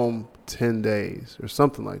at home 10 days or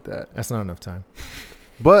something like that. That's not enough time.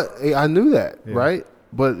 But I knew that, right?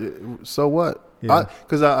 But so what?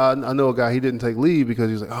 Because I know a guy, he didn't take leave because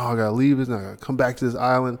he was like, oh, I got to leave this and I got to come back to this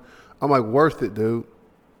island. I'm like, worth it, dude.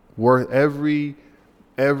 Worth every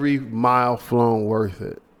mile flown, worth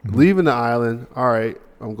it. Mm-hmm. Leaving the island, all right,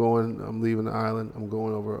 I'm leaving the island. I'm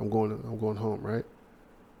going home, right?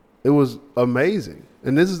 It was amazing.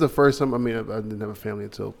 And this is the first time, I didn't have a family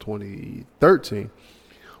until 2013.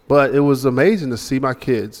 But it was amazing to see my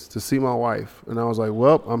kids, to see my wife. And I was like,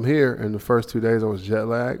 well, I'm here. And the first 2 days I was jet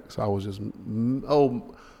lagged. So I was just,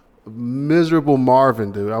 miserable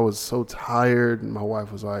Marvin, dude. I was so tired. And my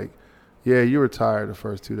wife was like, yeah, you were tired the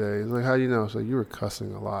first 2 days. Like, how do you know? So you were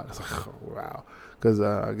cussing a lot. I was like, oh, wow. Because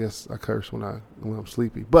I guess I curse when I'm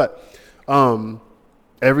sleepy. But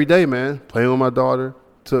every day, man, playing with my daughter.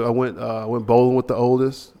 I went bowling with the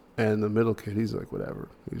oldest. And the middle kid, he's like, whatever.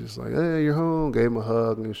 He's just like, hey, you're home. Gave him a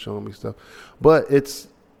hug and he was showing me stuff. But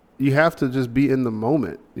you have to just be in the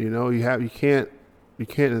moment. You can't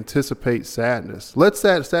anticipate sadness.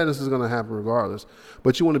 Sadness is going to happen regardless.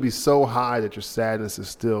 But you want to be so high that your sadness is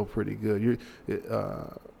still pretty good.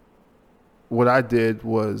 What I did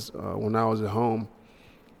was when I was at home,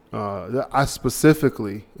 I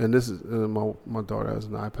specifically, and this is my daughter has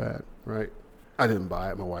an iPad, right? I didn't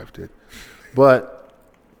buy it. My wife did. But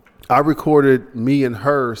I recorded me and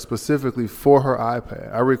her specifically for her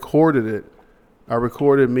iPad. I recorded it I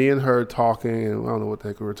recorded me and her talking, and I don't know what the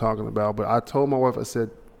heck we were talking about, but I told my wife, I said,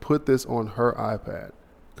 put this on her iPad.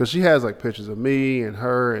 Because she has like pictures of me and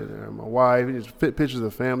her and my wife, and just pictures of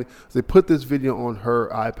the family. So they put this video on her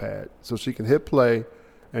iPad so she can hit play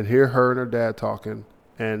and hear her and her dad talking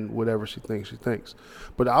and whatever she thinks.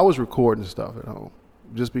 But I was recording stuff at home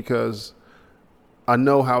just because I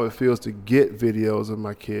know how it feels to get videos of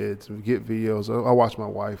my kids and get videos. I watch my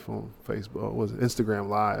wife on Facebook, Instagram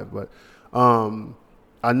Live, but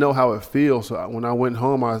I know how it feels. So when I went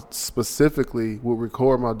home, I specifically would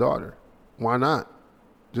record my daughter. Why not?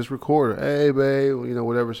 Just record her. Hey, babe,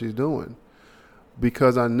 whatever she's doing.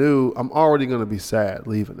 Because I knew I'm already going to be sad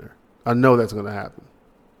leaving her. I know that's going to happen.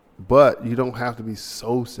 But you don't have to be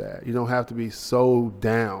so sad. You don't have to be so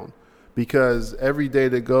down. Because every day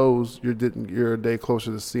that goes, you're a day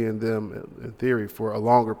closer to seeing them, in theory, for a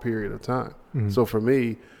longer period of time. Mm-hmm. So for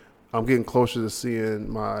me, I'm getting closer to seeing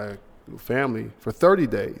my family for 30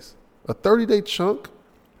 days. A 30-day chunk,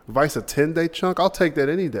 vice a 10-day chunk, I'll take that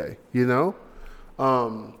any day,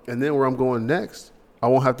 And then where I'm going next, I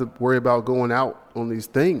won't have to worry about going out on these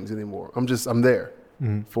things anymore. I'm there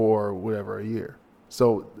for whatever, a year.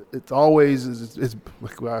 So it's always, it's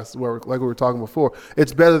like we were talking before,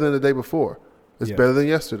 it's better than the day before. It's better than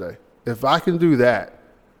yesterday. If I can do that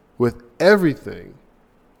with everything,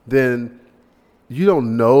 then you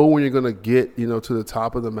don't know when you're going to get, to the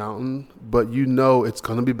top of the mountain, but it's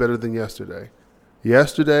going to be better than yesterday.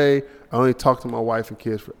 Yesterday, I only talked to my wife and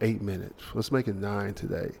kids for 8 minutes. Let's make it 9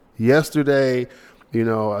 today. Yesterday,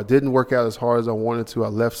 I didn't work out as hard as I wanted to. I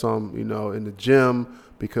left some, in the gym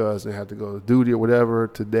because I had to go to duty or whatever.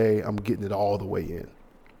 Today, I'm getting it all the way in.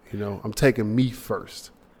 I'm taking me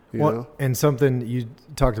first. And something you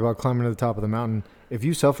talked about, climbing to the top of the mountain. If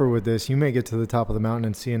you suffer with this, you may get to the top of the mountain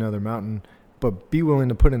and see another mountain, but be willing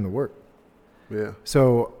to put in the work. Yeah.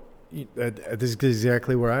 So this is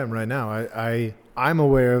exactly where I am right now. I'm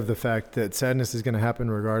aware of the fact that sadness is going to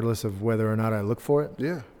happen regardless of whether or not I look for it.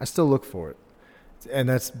 Yeah. I still look for it. And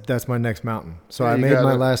that's my next mountain. So I made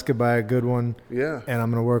my last goodbye a good one. Yeah. And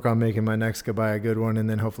I'm going to work on making my next goodbye a good one. And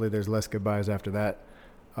then hopefully there's less goodbyes after that.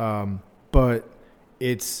 But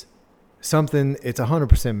it's something, it's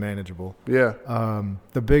 100% manageable. Yeah.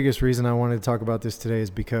 The biggest reason I wanted to talk about this today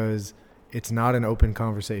is because it's not an open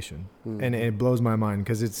conversation. Mm-hmm. And it blows my mind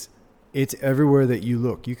because it's everywhere that you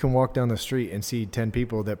look. You can walk down the street and see 10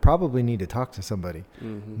 people that probably need to talk to somebody.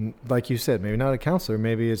 Mm-hmm. Like you said, maybe not a counselor.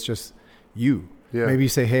 Maybe it's just you. Yeah. Maybe you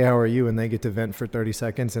say, hey, how are you? And they get to vent for 30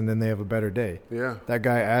 seconds and then they have a better day. Yeah. That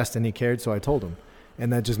guy asked and he cared, so I told him.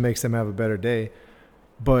 And that just makes them have a better day.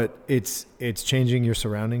 But it's changing your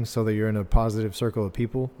surroundings so that you're in a positive circle of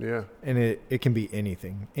people. Yeah. And it can be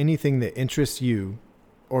anything. Anything that interests you,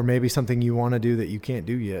 or maybe something you want to do that you can't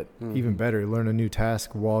do yet. Mm-hmm. Even better, learn a new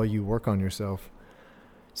task while you work on yourself.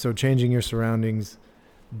 So changing your surroundings,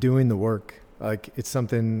 doing the work. Like, it's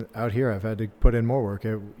something out here I've had to put in more work.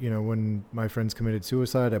 When my friends committed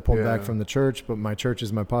suicide, I pulled back from the church, but my church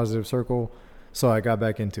is my positive circle. So I got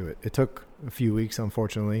back into it. It took a few weeks,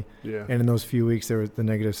 unfortunately. Yeah. And in those few weeks, the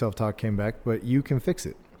negative self-talk came back, but you can fix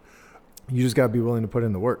it. You just got to be willing to put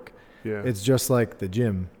in the work. Yeah. It's just like the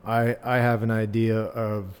gym. I have an idea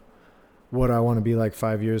of what I want to be like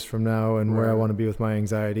 5 years from now and where I want to be with my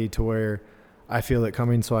anxiety, to where I feel it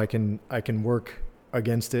coming so I can work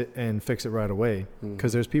against it and fix it right away.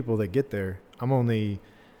 Because there's people that get there. I'm only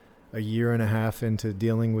a year and a half into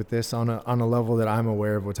dealing with this on a level that I'm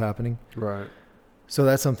aware of what's happening. Right. So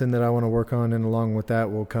that's something that I want to work on, and along with that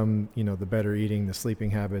will come, the better eating, the sleeping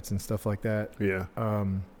habits and stuff like that. Yeah.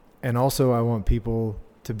 And also I want people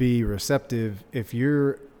to be receptive. If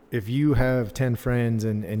you have 10 friends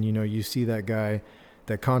and you see that guy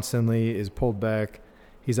that constantly is pulled back,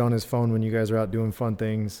 he's on his phone when you guys are out doing fun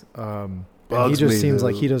things, and he just seems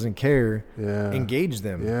like he doesn't care. Yeah. Engage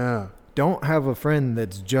them. Yeah. Don't have a friend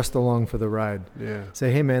that's just along for the ride. Yeah.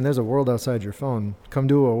 Say, hey man, there's a world outside your phone. Come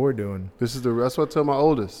do what we're doing. That's what I tell my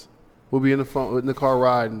oldest. We'll be in the car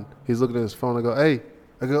riding. He's looking at his phone. I go, hey,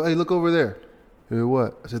 look over there. Hey,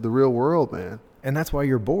 what? I said, the real world, man. And that's why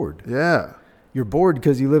you're bored. Yeah. You're bored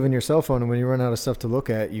because you live in your cell phone, and when you run out of stuff to look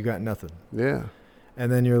at, you got nothing. Yeah.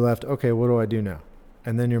 And then you're left, okay, what do I do now?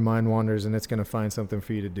 And then your mind wanders, and it's going to find something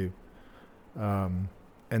for you to do.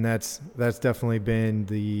 And that's definitely been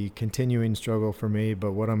the continuing struggle for me.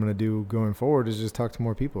 But what I'm going to do going forward is just talk to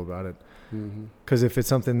more people about it. Because if it's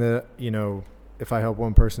something that, if I help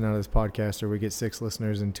one person out of this podcast, or we get 6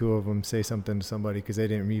 listeners and 2 of them say something to somebody because they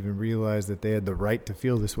didn't even realize that they had the right to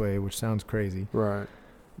feel this way, which sounds crazy. Right.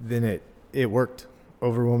 Then it worked.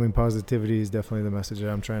 Overwhelming positivity is definitely the message that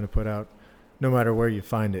I'm trying to put out, no matter where you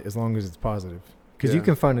find it, as long as it's positive. Because you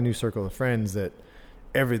can find a new circle of friends that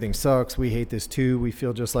everything sucks. We hate this too. We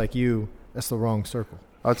feel just like you. That's the wrong circle.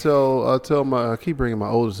 I keep bringing my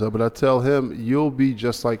oldest up, but I tell him, you'll be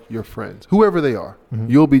just like your friends, whoever they are.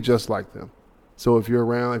 Mm-hmm. You'll be just like them. So if you're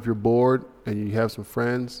around, if you're bored and you have some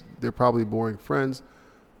friends, they're probably boring friends.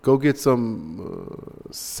 Go get some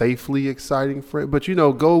safely exciting friends. But,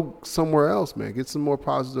 go somewhere else, man. Get some more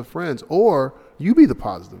positive friends. Or you be the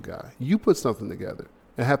positive guy. You put something together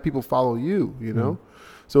and have people follow you, Mm-hmm.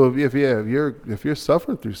 So if you're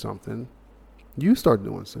suffering through something, you start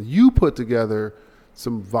doing something. You put together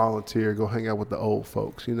some volunteer, go hang out with the old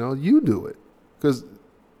folks, You do it. Because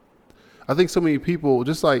I think so many people,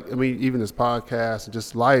 even this podcast and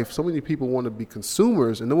just life, so many people want to be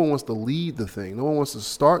consumers and no one wants to lead the thing. No one wants to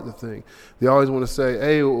start the thing. They always want to say,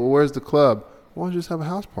 hey, where's the club? Why don't you just have a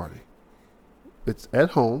house party? It's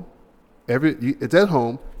at home. It's at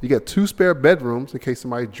home. You got 2 spare bedrooms in case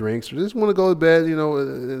somebody drinks or just want to go to bed,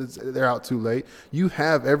 they're out too late. You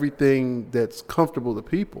have everything that's comfortable to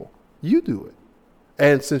people. You do it.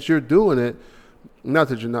 And since you're doing it, not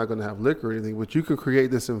that you're not going to have liquor or anything, but you can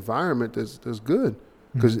create this environment that's good.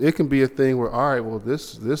 Because it can be a thing where, all right, well,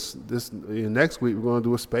 this next week we're going to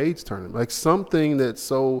do a spades tournament. Like something that's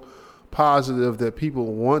so positive that people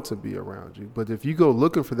want to be around you. But if you go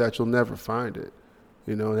looking for that, you'll never find it.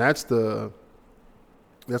 And that's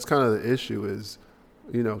kind of the issue is,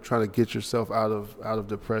 trying to get yourself out of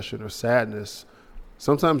depression or sadness.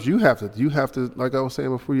 Sometimes you have to, like I was saying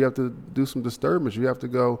before, you have to do some disturbance. You have to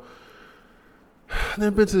go, I've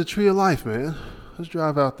never been to the Tree of Life, man. Let's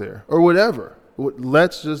drive out there or whatever.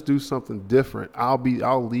 Let's just do something different. I'll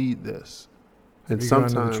lead this. And have you gone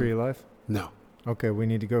to the Tree of Life? No. Okay, we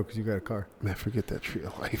need to go because you got a car. Man, forget that Tree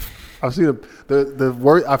of Life. I've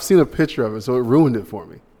seen a picture of it, so it ruined it for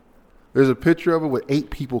me. There's a picture of it with 8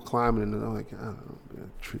 people climbing, and I'm like, I don't know,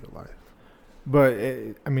 man, Tree of Life. But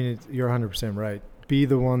you're 100% right. Be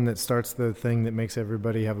the one that starts the thing that makes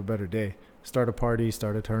everybody have a better day. Start a party,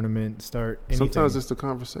 start a tournament, start anything. Sometimes it's the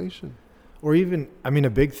conversation. Or even, a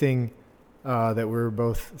big thing that we're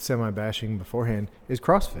both semi-bashing beforehand is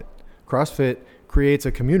CrossFit. CrossFit creates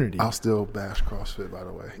a community. I'll still bash CrossFit, by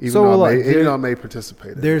the way. Even though I may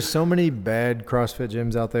participate in it. There's so many bad CrossFit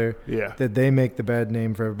gyms out there that they make the bad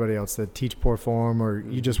name for everybody else that teach poor form, or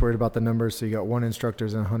you just worried about the numbers, so you got 1 instructor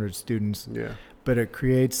and 100 students. Yeah. But it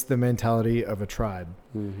creates the mentality of a tribe.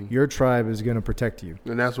 Mm-hmm. Your tribe is going to protect you.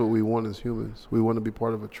 And that's what we want as humans. We want to be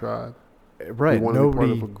part of a tribe. Right. We want to be part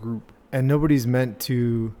of a group. And nobody's meant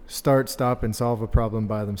to start, stop, and solve a problem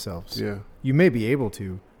by themselves. Yeah. You may be able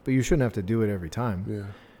to, but you shouldn't have to do it every time. Yeah.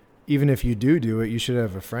 Even if you do it, you should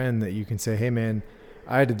have a friend that you can say, hey, man,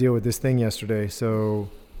 I had to deal with this thing yesterday. So,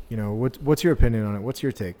 what's your opinion on it? What's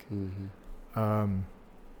your take? Mm-hmm.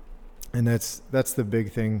 And that's the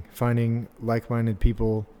big thing, finding like-minded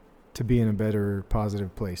people to be in a better,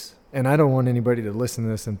 positive place. And I don't want anybody to listen to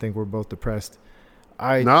this and think we're both depressed.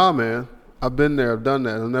 Nah, man. I've been there. I've done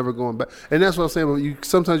that. I'm never going back. And that's what I'm saying. But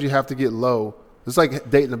sometimes you have to get low. It's like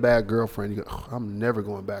dating a bad girlfriend. You go, I'm never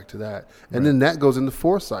going back to that. And then that goes into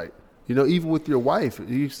foresight. Even with your wife,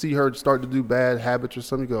 you see her start to do bad habits or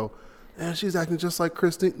something, you go, man, she's acting just like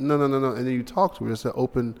Christine. No. And then you talk to her. It's an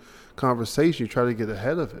open conversation. You try to get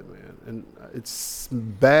ahead of it, man. And it's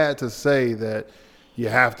bad to say that you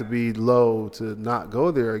have to be low to not go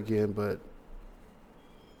there again, but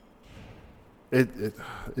it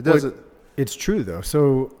doesn't. It's true, though.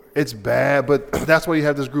 So it's bad, but that's why you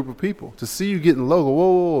have this group of people. To see you getting low, go,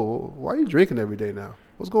 whoa, why are you drinking every day now?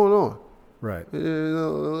 What's going on? Right.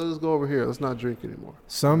 Let's go over here. Let's not drink anymore.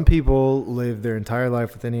 Some people live their entire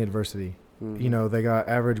life with any adversity. Mm-hmm. They got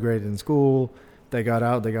average grades in school. They got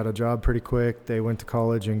out. They got a job pretty quick. They went to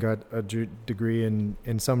college and got a degree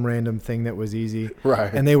in some random thing that was easy.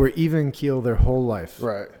 Right. And they were even keel their whole life.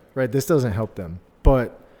 Right. Right. This doesn't help them.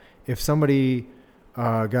 But if somebody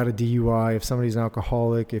got a DUI, if somebody's an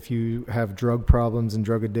alcoholic, if you have drug problems and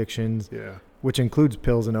drug addictions, which includes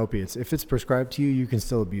pills and opiates, if it's prescribed to you, you can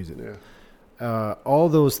still abuse it. Yeah. All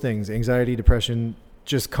those things, anxiety, depression,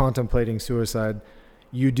 just contemplating suicide,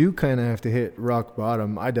 you do kind of have to hit rock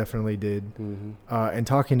bottom. I definitely did. Mm-hmm. And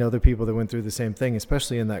talking to other people that went through the same thing,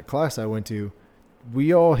 especially in that class I went to,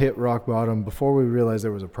 we all hit rock bottom before we realized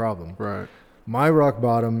there was a problem. Right. My rock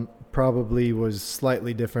bottom probably was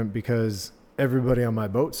slightly different because everybody on my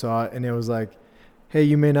boat saw it, and it was like, hey,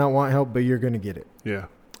 you may not want help, but you're going to get it. Yeah.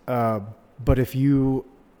 But if you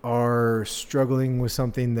are struggling with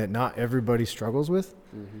something that not everybody struggles with,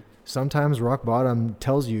 sometimes rock bottom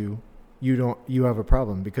tells you you have a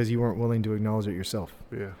problem because you weren't willing to acknowledge it yourself.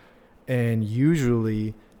 Yeah. And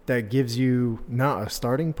usually that gives you not a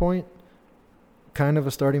starting point, kind of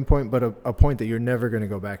a starting point, but a point that you're never going to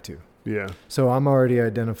go back to. Yeah. So I'm already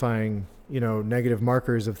identifying, negative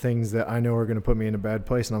markers of things that I know are going to put me in a bad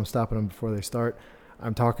place, and I'm stopping them before they start.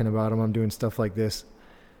 I'm talking about them. I'm doing stuff like this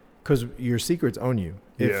because your secrets own you.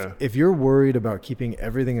 If you're worried about keeping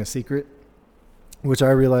everything a secret, which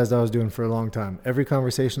I realized I was doing for a long time, every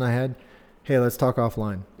conversation I had, hey, let's talk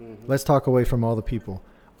offline. Mm-hmm. Let's talk away from all the people.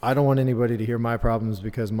 I don't want anybody to hear my problems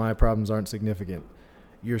because my problems aren't significant.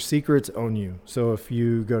 Your secrets own you. So if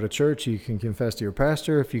you go to church, you can confess to your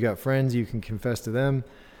pastor. If you got friends, you can confess to them.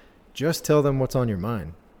 Just tell them what's on your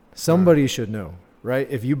mind. Somebody should know, right?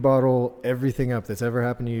 If you bottle everything up that's ever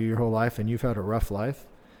happened to you your whole life and you've had a rough life,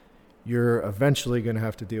 you're eventually going to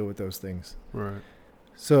have to deal with those things. Right.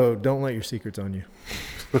 So don't let your secrets own you.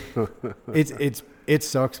 It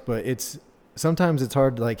sucks, but sometimes it's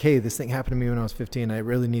hard. Like, hey, this thing happened to me when I was 15. I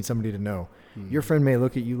really need somebody to know. Mm-hmm. Your friend may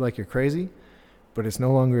look at you like you're crazy, but it's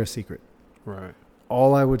no longer a secret. Right.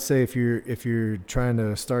 All I would say if you're trying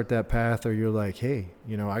to start that path, or you're like, hey,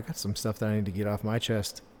 I got some stuff that I need to get off my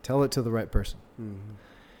chest, tell it to the right person. Mm-hmm.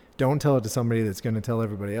 Don't tell it to somebody that's going to tell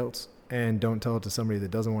everybody else, and don't tell it to somebody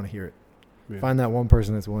that doesn't want to hear it. Yeah. Find that one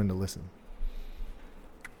person that's willing to listen.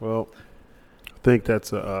 Well, I think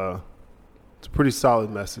it's a pretty solid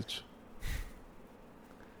message.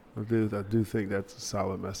 I do think that's a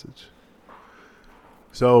solid message.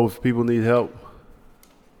 So if people need help,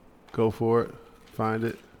 go for it. Find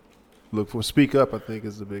it. Speak up, I think,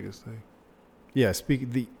 is the biggest thing. Yeah,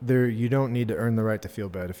 you don't need to earn the right to feel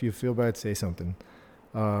bad. If you feel bad, say something.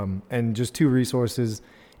 And just 2 resources.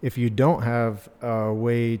 If you don't have a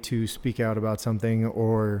way to speak out about something,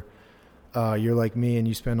 or you're like me and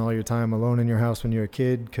you spend all your time alone in your house when you're a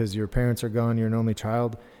kid because your parents are gone, you're an only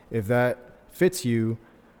child, if that fits you,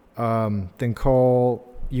 then you can call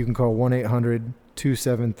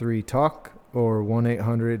 1-800-273-TALK or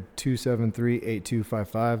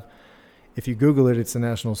 1-800-273-8255. If you Google it, it's the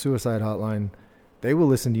National Suicide Hotline. They will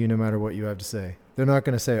listen to you no matter what you have to say. They're not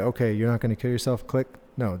going to say, okay, you're not going to kill yourself, click.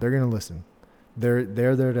 No, they're going to listen. They're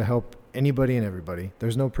there to help anybody and everybody.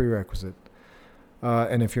 There's no prerequisite.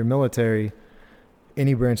 And if you're military,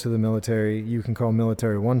 any branch of the military, you can call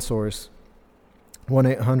Military One Source,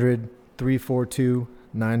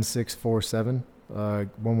 1-800-342-9647.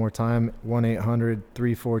 One more time,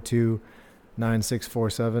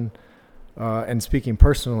 1-800-342-9647. And speaking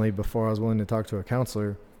personally, before I was willing to talk to a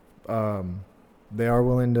counselor, they are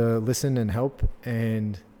willing to listen and help,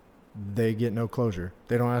 and they get no closure.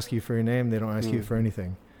 They don't ask you for your name. They don't ask you for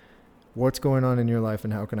anything. What's going on in your life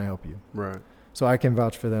and how can I help you? Right. So I can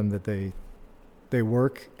vouch for them that they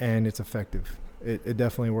work and it's effective. It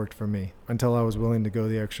definitely worked for me until I was willing to go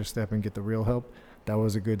the extra step and get the real help. That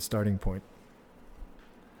was a good starting point.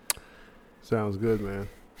 Sounds good, man.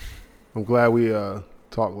 I'm glad we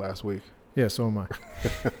talked last week. Yeah, so am I.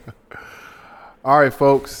 All right,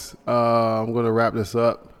 folks. I'm going to wrap this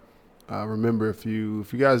up. Remember, if you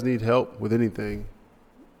guys need help with anything,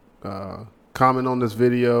 comment on this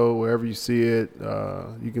video wherever you see it.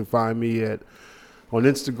 You can find me on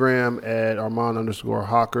Instagram at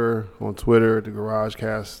Armand_Hawker, on Twitter at The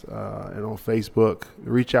GarageCast, and on Facebook.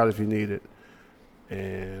 Reach out if you need it.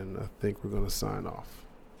 And I think we're going to sign off.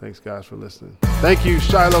 Thanks, guys, for listening. Thank you,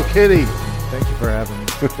 Shiloh Kenny. Thank you for having me.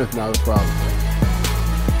 Not a problem.